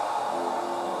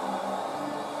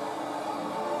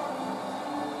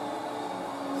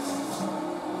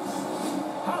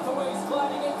 Hathaway's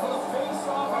gliding in for the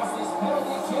face-off as this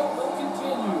penalty kill will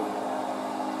continue.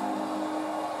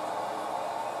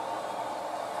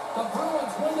 The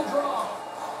Bruins win the draw.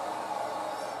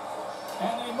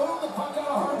 And they move the puck out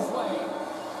of harm's way.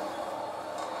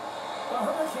 The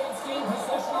Hurricanes gain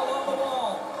possession along the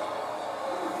wall.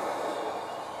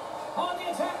 On the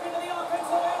attack into the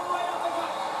offensive end, right off the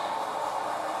gut.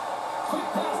 Quick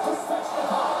pass to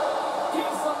Svechnikov.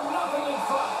 Gives them nothing in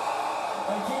front.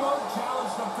 They came out and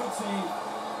challenged them. Good save.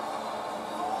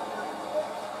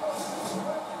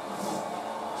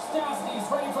 Stastny's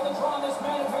ready for the draw on this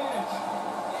man advantage.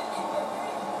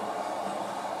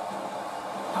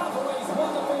 Hathaway's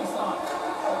won the face-off.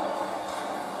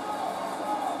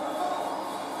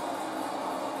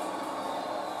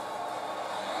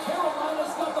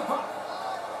 Carolina's got the puck.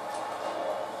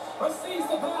 Receives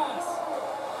the pass.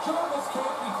 Jarvis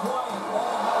can't be quiet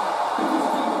all night. His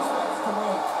team expects to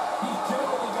win. He's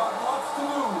generally got lots to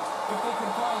lose if they can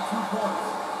find 2 points.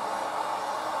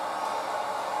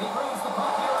 He grabs the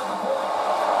puck here at the point.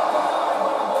 Denied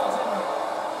by the goaltender.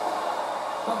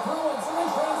 The Bruins in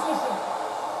transition.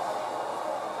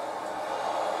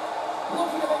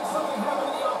 Looking to make something happen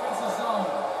in the offensive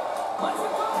zone. Let's it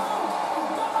go!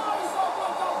 Denies up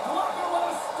with the blocker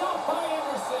with a stop by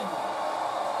Anderson.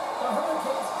 The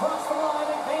Hurricanes cross the line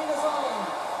and gain the zone.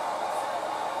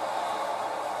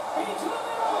 Into the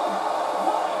middle.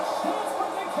 What a chance, but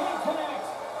they can't connect.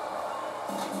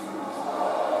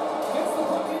 Gets the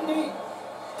puck in deep.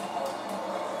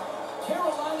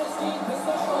 Carolina's gained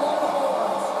possession along the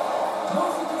boards.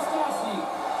 Moves it to Stastny.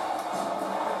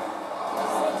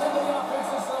 Sent into the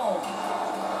offensive zone.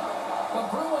 The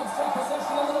Bruins take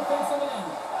possession of the defensive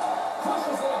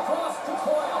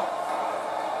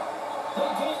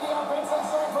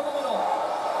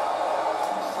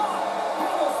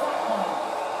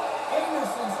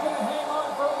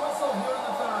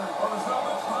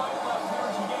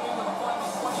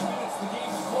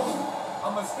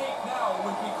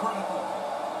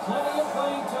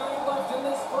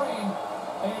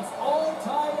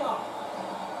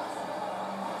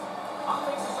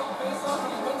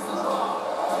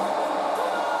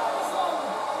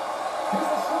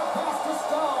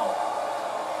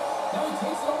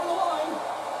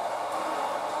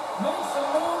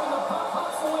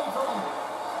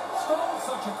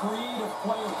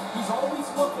player. He's always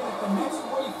looking at the next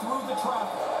way through the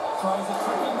traffic. Tries a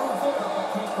tricky move there,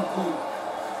 but can't complete it.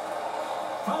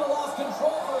 Kind of lost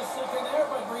control for a second there,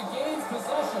 but regains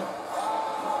possession.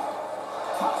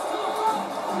 Cuts to the front.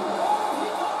 Oh, he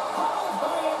got fouled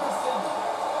by Anderson.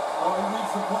 Oh, he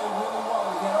reads the play really well.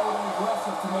 He got out and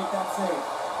aggressive to make that save.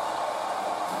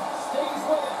 Stays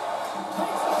with it.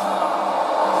 Takes a shot.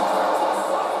 Turns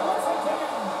inside once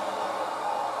again.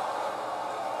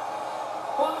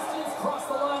 Boston's crossed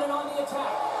the line and on the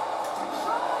attack.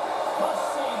 Plus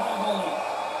save by goalie.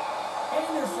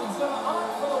 Anderson's going to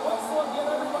opt for the whistle and give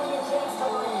everybody a chance to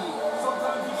breathe.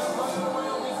 Sometimes you just run it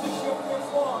around as the shift gets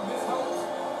long. This helps.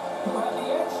 Who had the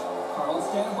edge? Carl's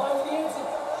standing by with the answer.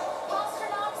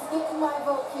 Pasternak's getting my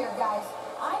vote here, guys.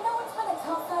 I know it's been a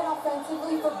tough night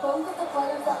offensively for both of the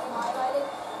players that we highlighted,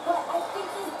 but I think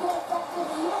he's been effective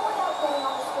even without getting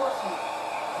on the score sheet.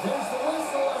 There's the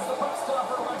whistle as the puck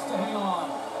stopper elects to hang on.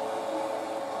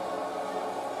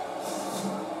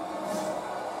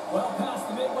 Well past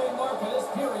the midway mark of this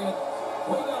period,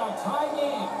 we got a tie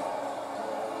game.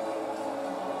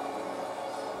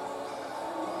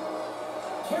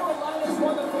 Carolina's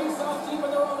won the face-off deep in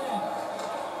their own end.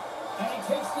 And he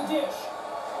takes the dish.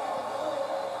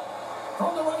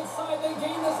 From the right side, they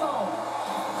gain the zone.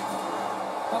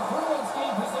 The Bruins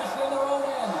gain possession in their own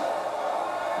end.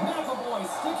 McAvoy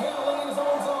stick handling in his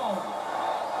own zone.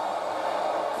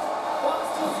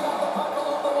 Boston's got the puck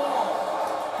along the wall.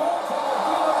 Goaltender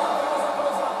dealing with it as it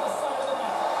goes off the side of the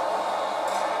net.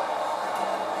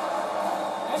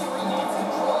 And he regains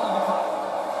control of the puck.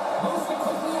 Moves it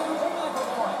quickly over to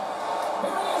McAvoy.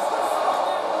 Here he is for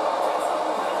Stanley. Gets a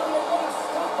penalty and what a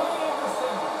stop by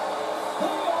Anderson.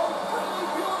 They are really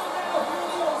feeling it now here in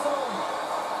the ozone.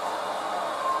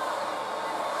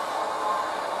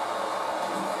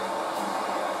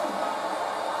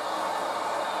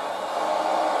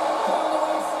 Down the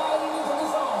right side and into the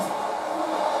zone.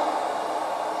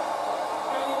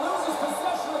 And he loses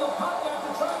possession of the puck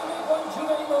after trying to make one too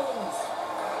many moves.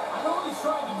 I know what he's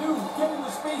trying to do, get in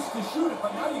the space to shoot it,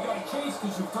 but now you got to chase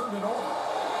because you've turned it over.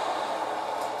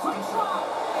 Quick shot,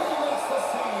 and he makes the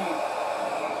save.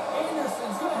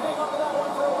 Anderson's going to hang up to that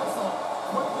one for a whistle.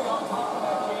 Quickly on top of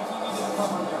that, JT needed to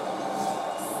cover there.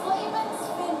 Slayman's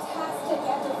fantastic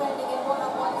at defending in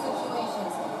one-on-one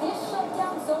situations. His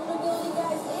shutdown zone ability,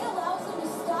 guys, it allows him to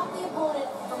stop the opponent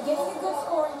from getting a good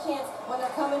scoring chance when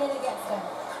they're coming in against him.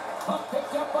 Puck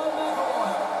picked up by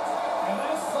McAvoy. And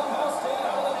that's somehow stayed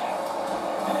out of the net.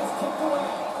 And it's kicked away.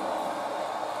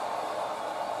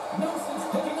 Nelson's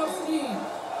picking up steam.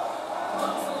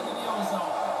 Johnson into the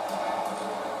ozone.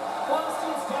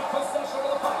 Boston's got possession of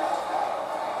the puck.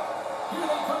 Here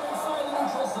they come inside the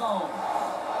neutral zone.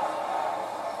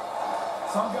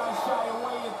 Some guys shy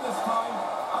away at this time.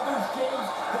 Others, James,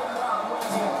 they walk away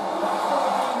again. That's when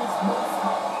the game is most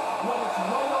tough. When it's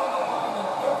right on the line and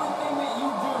everything that you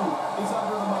do is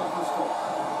under the microscope.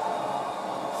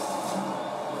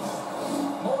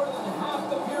 More than half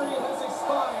the period has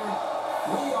expired.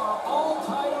 We are all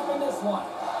tied up in this one.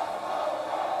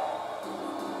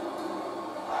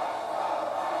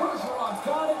 Bergeron's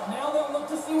got it. Now they'll look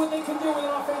to see what they can do with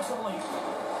it offensively.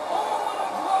 Oh, what a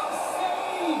glove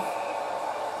save!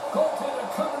 Goaltender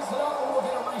covers it up and we'll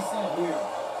get a reset here.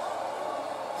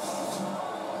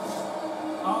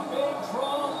 A big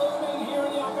draw looming here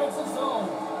in the offensive zone.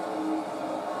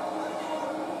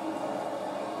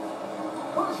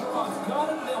 Bergeron's got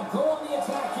it. They'll go on the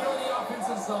attack here in the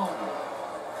offensive zone.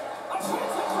 A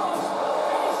chance at cross.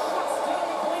 And he shuts down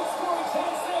a great scoring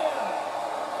chance there.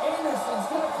 Anderson's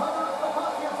going to cover up the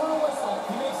puck here for a whistle.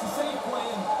 He makes a safe play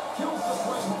and kills the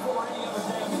play before any other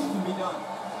damage can be done.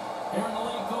 Here in the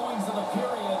late goings of the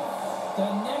period, the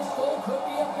next goal could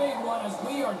be a big one as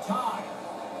we are tied.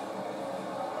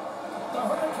 The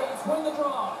Hurricanes win the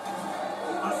draw.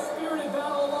 A spirited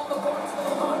battle along the boards for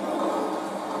the puck.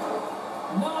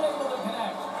 Not able to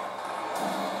connect.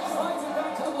 Slides it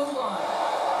back to the blue line.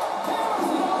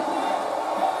 Hammers it on net.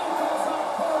 And it goes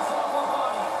off course off the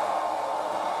body.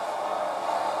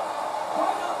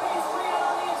 Right up Main Street and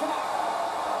on the attack.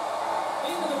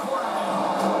 Into the corner now.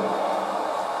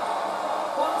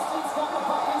 Boston's got the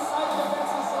puck inside the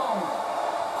defensive zone.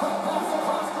 Quick pass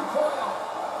across to Coyle.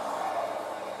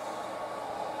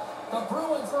 The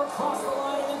Bruins are across the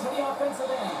line and into the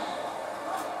offensive end.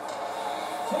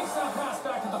 Takes that pass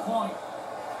back to the point.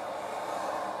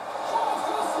 Drives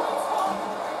to the sweet spot.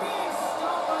 Being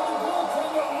stopped by the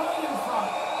goaltender right in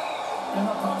front. And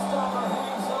the puck stopper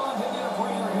hangs on to get a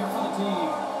breather here for the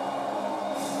team.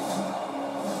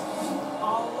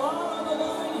 A lot on the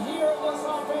line here in this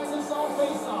offensive zone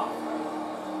faceoff.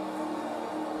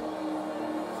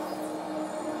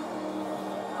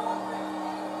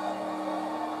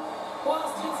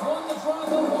 Boston's won the draw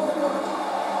go forward.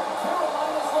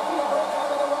 Carolina's looking to break out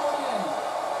of their own end.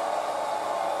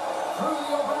 Through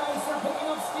the O'Briens, they're picking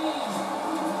up steam.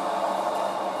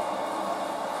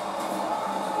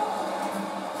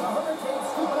 The Hurricanes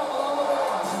scoop it up along the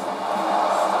boards.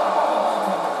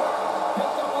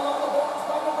 Picked up along the boards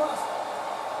by Nebraska.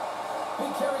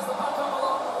 He carries the puck up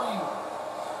along the wing.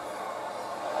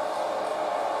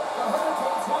 The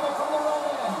Hurricanes have it from their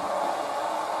own end.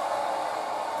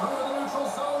 Through the neutral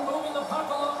zone, moving the puck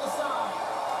along the side.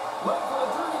 Look for the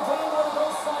dirty dangle to go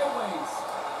sideways.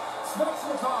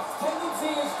 Svechnikov's tendency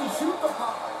is to shoot the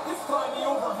puck. This time he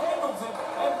overhandles it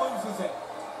and loses it.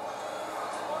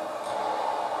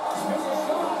 Here's a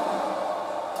shot.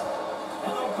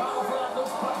 And they'll battle for that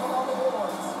loose puck along the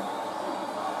boards.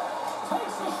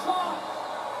 Takes a shot.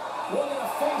 We're going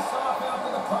to face off after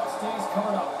the puck stays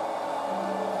covered up.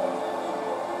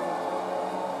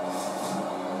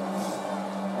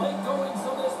 Late goings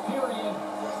of this period.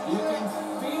 You can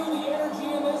feel the energy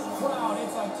in this crowd.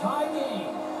 It's a tie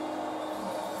game.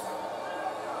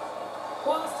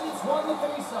 Boston's won the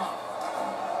face-off.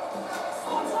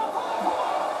 Slots up on the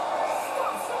ball.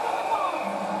 Stops him with the ball.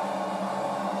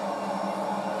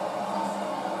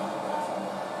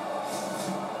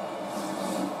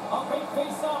 A big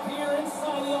face-off here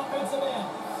inside the offensive end.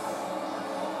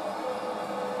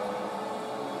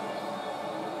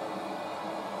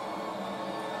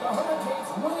 The Hurricanes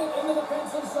win it in the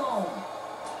defensive zone.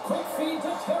 Quick feed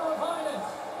to Carolina.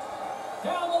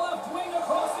 Down the left wing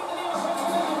across into the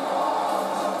offensive end.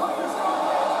 Fires it on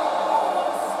net. Oh, what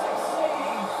a stick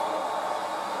save.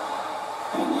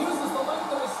 And uses the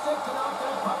length of his stick to knock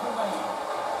that puck away.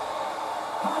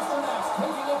 Pasternak's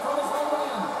taking it from his own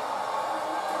end.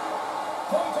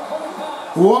 Point-to-point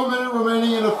pass. 1 minute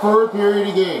remaining in the third period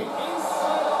of game.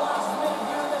 Inside the last minute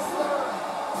here in this third.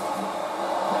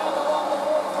 And along the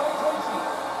board, Frank Ritchie.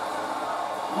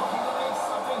 Looking to make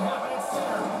something happen at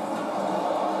center.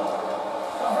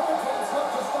 The Hurricanes look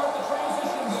to start the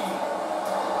transition game.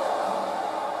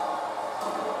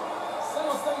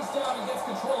 Settles things down and gets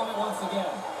control of it once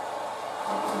again.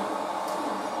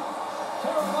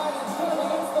 Carolina's good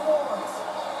against the boards.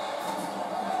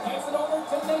 Gets it over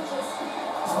to Natchez.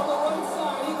 From the right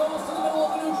side, he goes to the middle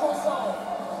of the neutral zone.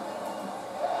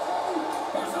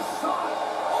 Here's a shot.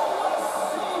 Oh, what a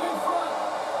save in front.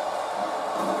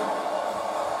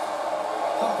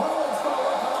 The Bruins going to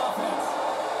work on offense.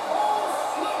 Oh,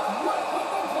 slick right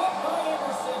with the glove by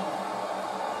Anderson.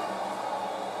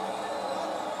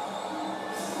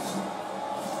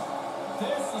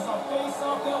 This is a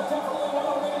face-off they'll definitely want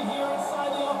to win here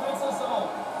inside the offensive zone.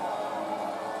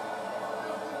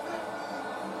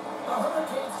 The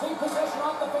Hurricanes take possession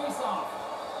off the face-off.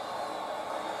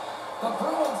 The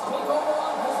Bruins take over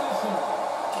on possession.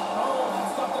 Oh,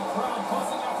 that's got the crowd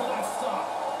buzzing after that stop.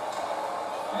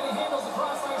 And he handles the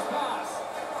cross-ice pass.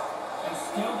 And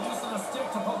skilled use of the stick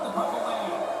to poke the puck away.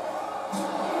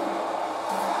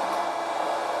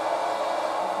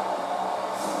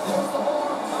 There's the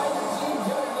board. Neither team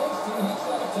giving an inch to each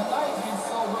other tonight, and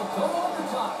so we'll go to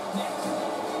overtime next.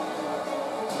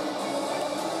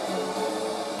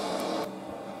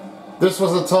 This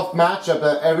was a tough matchup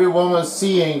that everyone was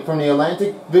seeing from the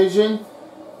Atlantic Division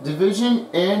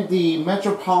and the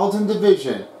Metropolitan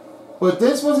Division. But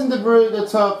this wasn't really the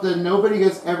tough that nobody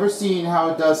has ever seen how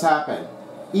it does happen.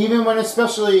 Even when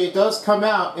especially it does come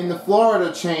out in the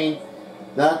Florida chain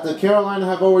that the Carolina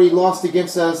have already lost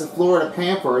against as the Florida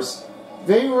Panthers,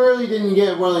 they really didn't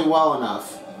get really well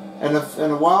enough. And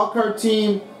the wild card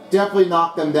team definitely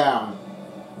knocked them down.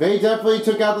 They definitely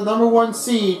took out the #1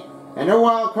 seed and their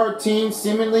wild card team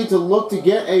seemingly to look to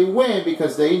get a win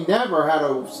because they never had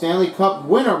a Stanley Cup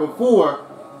winner before,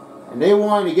 and they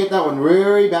wanted to get that one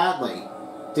very badly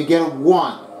to get a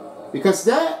 1. Because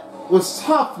that was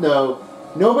tough, though.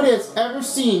 Nobody has ever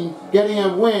seen getting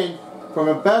a win from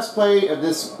a best play of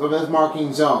this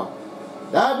marking zone.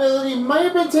 That ability might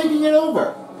have been taking it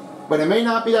over, but it may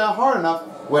not be that hard enough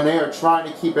when they are trying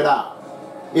to keep it out.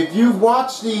 If you've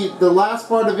watched the last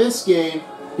part of this game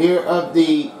here of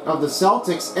the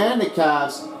Celtics and the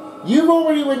Cavs, you've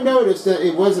already would notice that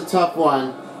it was a tough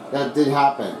one that did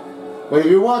happen. But if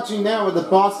you're watching now with the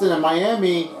Boston and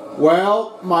Miami,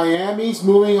 well, Miami's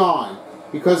moving on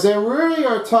because they really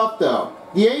are tough though.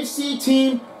 The AFC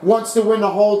team wants to win the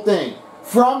whole thing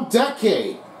from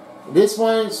decade. This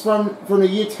one is from the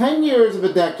year 10 years of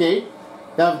a decade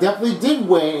that definitely did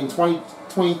win in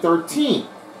 2013.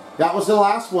 That was the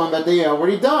last one that they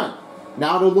already done.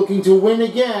 Now they're looking to win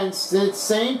again,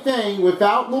 same thing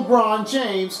without LeBron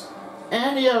James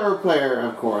and the other player,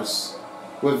 of course,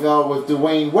 with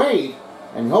Dwayne Wade.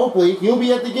 And hopefully he'll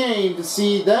be at the game to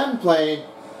see them play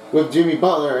with Jimmy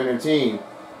Butler and her team.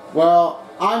 Well,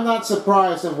 I'm not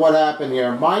surprised of what happened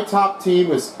here. My top team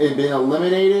had been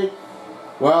eliminated.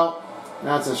 Well,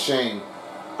 that's a shame.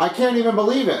 I can't even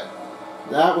believe it.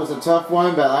 That was a tough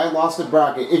one, but I lost a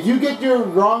bracket. If you get your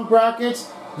wrong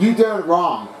brackets, you did it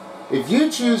wrong. If you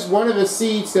choose one of the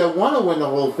seeds that want to win the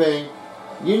whole thing,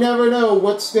 you never know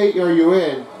what state are you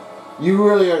in. You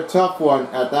really are a tough one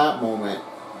at that moment.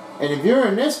 And if you're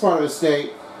in this part of the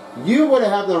state, you would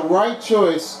have the right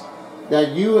choice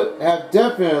that you have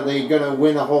definitely going to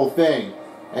win the whole thing.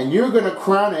 And you're going to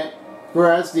crown it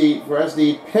as the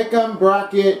Pick'em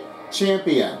Bracket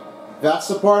Champion. That's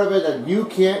the part of it that you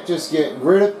can't just get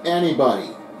rid of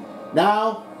anybody.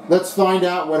 Now, let's find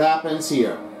out what happens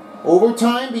here.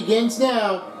 Overtime begins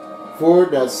now for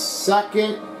the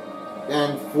second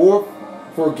and fourth,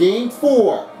 for game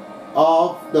 4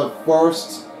 of the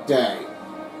first day.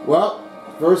 Well,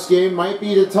 first game might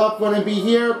be the tough one to be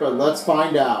here, but let's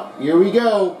find out. Here we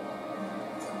go.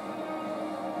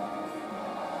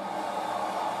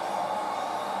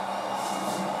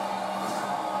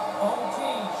 All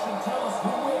teams should tell us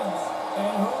who wins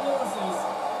and who loses,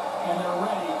 and they're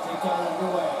ready to get it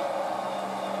underway.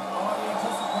 Oh, the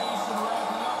anticipation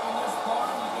ramping up in this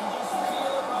barn. You can just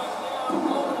feel it right now.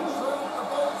 Moment of truth for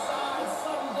both sides.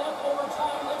 Sudden death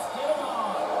overtime. Let's get it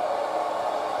on.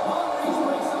 Long reach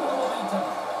breaks some of the momentum.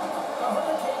 The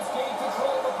Hurricanes gain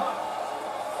control of the puck.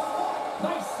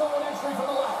 Nice zone entry from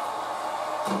the left.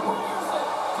 Where's it?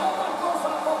 And that goes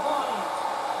off the body.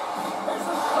 There's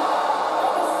a shot.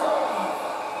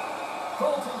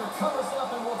 Goaltender covers it up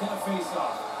and will get a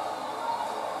face-off.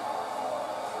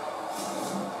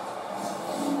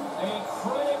 A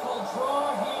critical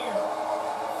draw here.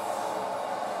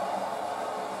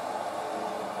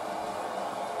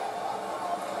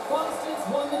 Boston's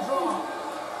won the draw.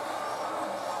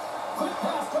 Quick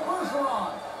pass to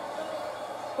Bergeron.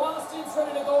 Boston's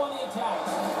ready to go on the attack.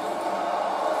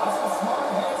 That's a smart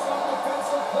heads-up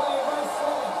defensive play by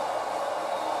Stanley.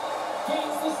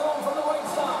 Gains the zone from the right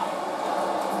side.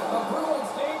 The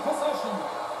Bruins gain possession.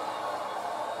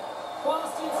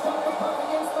 Boston's got the puck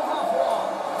against the half wall.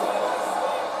 And it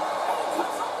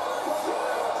cuts over a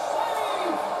huge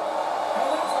save. And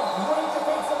that's a great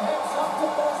defensive heads up to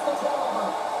force the turnover.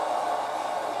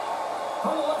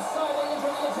 From the left side, they enter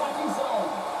the attacking zone.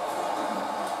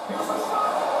 Here's a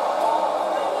shot.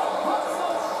 Puck's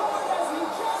up short as he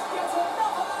just gets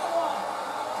enough of that one.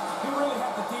 He really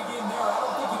had to dig in there. I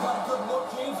don't think he got a good look,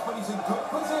 James, but he's in good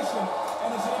position and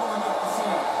is able to make the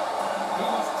save. He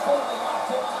was totally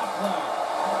locked in on that play.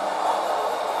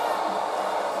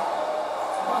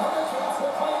 The Hurricanes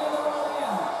will play it in their own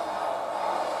end.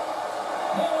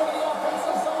 Now into the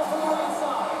offensive zone from the right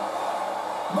side.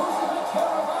 Moves it to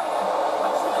Carolina. A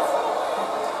chance to win.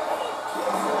 And it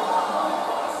kicks it off.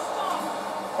 What a stop.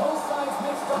 Both sides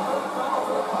mixed up for the foul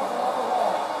for the puck along the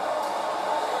wall.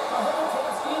 The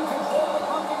Hurricanes gain control of the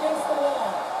puck against the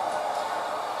wall.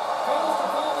 Fails to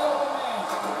find the open man.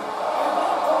 And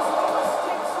that goes over a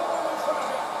stick somewhere in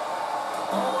traffic.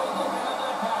 Oh, he didn't have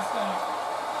that pass back.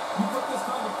 You put this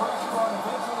kind of pressure on,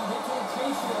 eventually they can't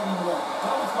chase you anymore.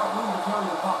 Now he's got room to carry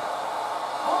the puck.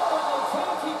 Oh, and they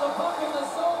can't keep the puck in the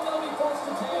zone. They'll be forced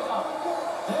to tag up.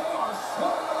 They are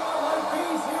swimming around like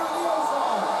bees here in the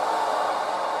ozone.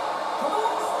 Come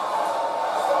on,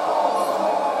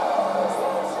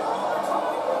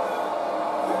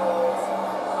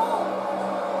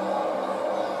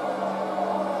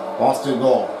 Boston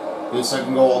goal. His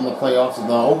second goal in the playoffs, and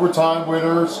the overtime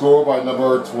winner scored by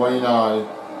number 29,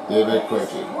 David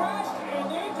Krejci.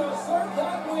 and they deserve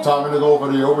that win. Time in the goal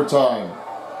for the overtime.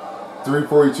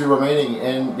 3:42 remaining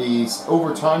in the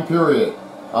overtime period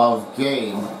of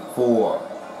game 4.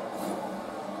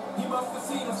 He must have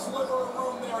seen a sliver of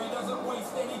room there. He doesn't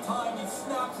waste any time. He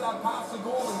snaps that past the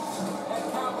goalie and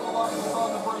capitalizes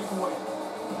on the breakaway.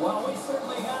 Well, we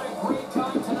certainly had a great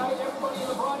time tonight. Everybody in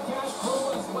the broadcast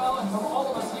crew as well, and from all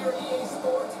of us here at EA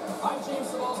Sports, I'm James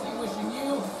Cebulski wishing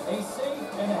you a safe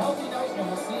and a healthy night, and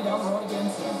we'll see you down the road again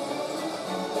soon.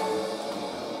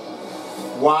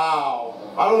 Wow.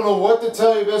 I don't know what to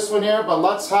tell you this one here, but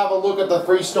let's have a look at the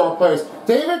 3-star players.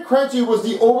 David Krejci was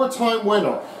the overtime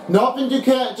winner. Nothing you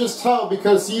can't just tell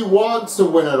because he wants to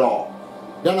win it all.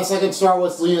 Then the second star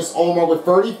was Linus Ullmark with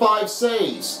 35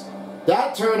 saves.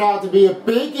 That turned out to be the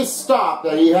biggest stop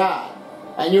that he had.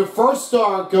 And your first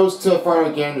star goes to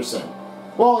Frederik Andersen.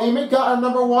 Well, he got a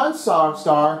number 1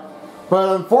 star, but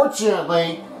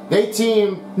unfortunately, their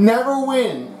team never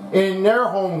win in their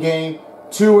home game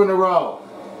 2 in a row.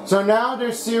 So now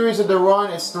their series of the run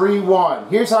is 3-1.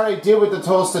 Here's how they did with the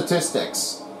total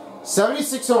statistics.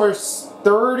 76 over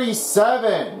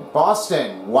 37.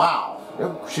 Boston, wow,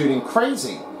 they're shooting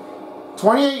crazy.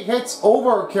 28 hits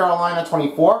over Carolina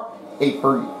 24.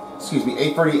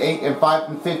 838 and 5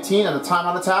 and 15 at the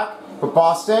timeout attack for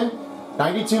Boston.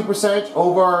 92%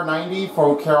 over 90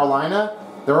 for Carolina.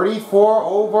 34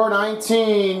 over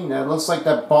 19. It looks like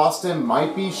that Boston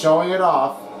might be showing it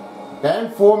off.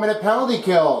 Then 4-minute penalty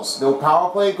kills. No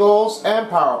power play goals and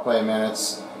power play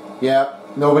minutes.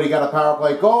 Yep, nobody got a power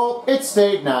play goal. It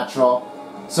stayed natural.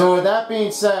 So with that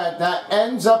being said, that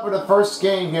ends up with the first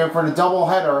game here for the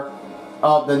doubleheader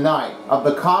of the night, of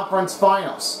the conference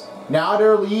finals. Now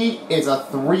their lead is a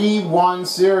 3-1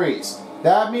 series.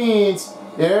 That means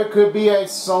there could be a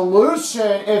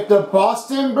solution if the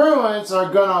Boston Bruins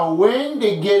are going to win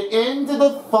to get into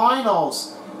the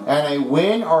finals. And a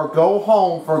win or go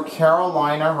home for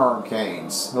Carolina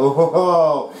Hurricanes.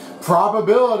 Oh,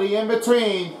 probability in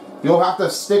between. You'll have to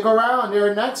stick around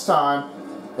here next time.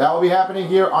 That will be happening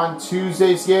here on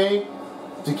Tuesday's game.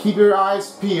 To keep your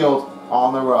eyes peeled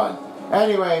on the run.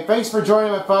 Anyway, thanks for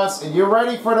joining with us. And you're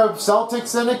ready for the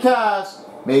Celtics and the Cavs.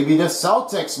 Maybe the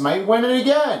Celtics might win it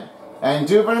again. And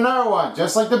do it for another one,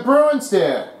 just like the Bruins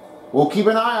did. We'll keep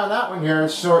an eye on that one here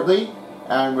shortly.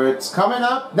 And it's coming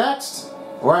up next,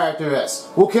 right after this.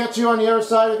 We'll catch you on the other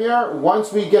side of here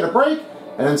once we get a break.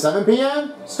 And then 7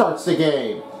 p.m. starts the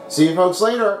game. See you folks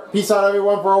later. Peace out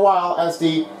everyone for a while as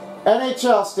the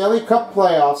NHL Stanley Cup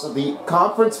playoffs of the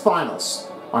conference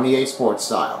finals on EA Sports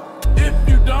Style. If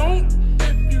you don't,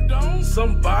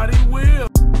 somebody will.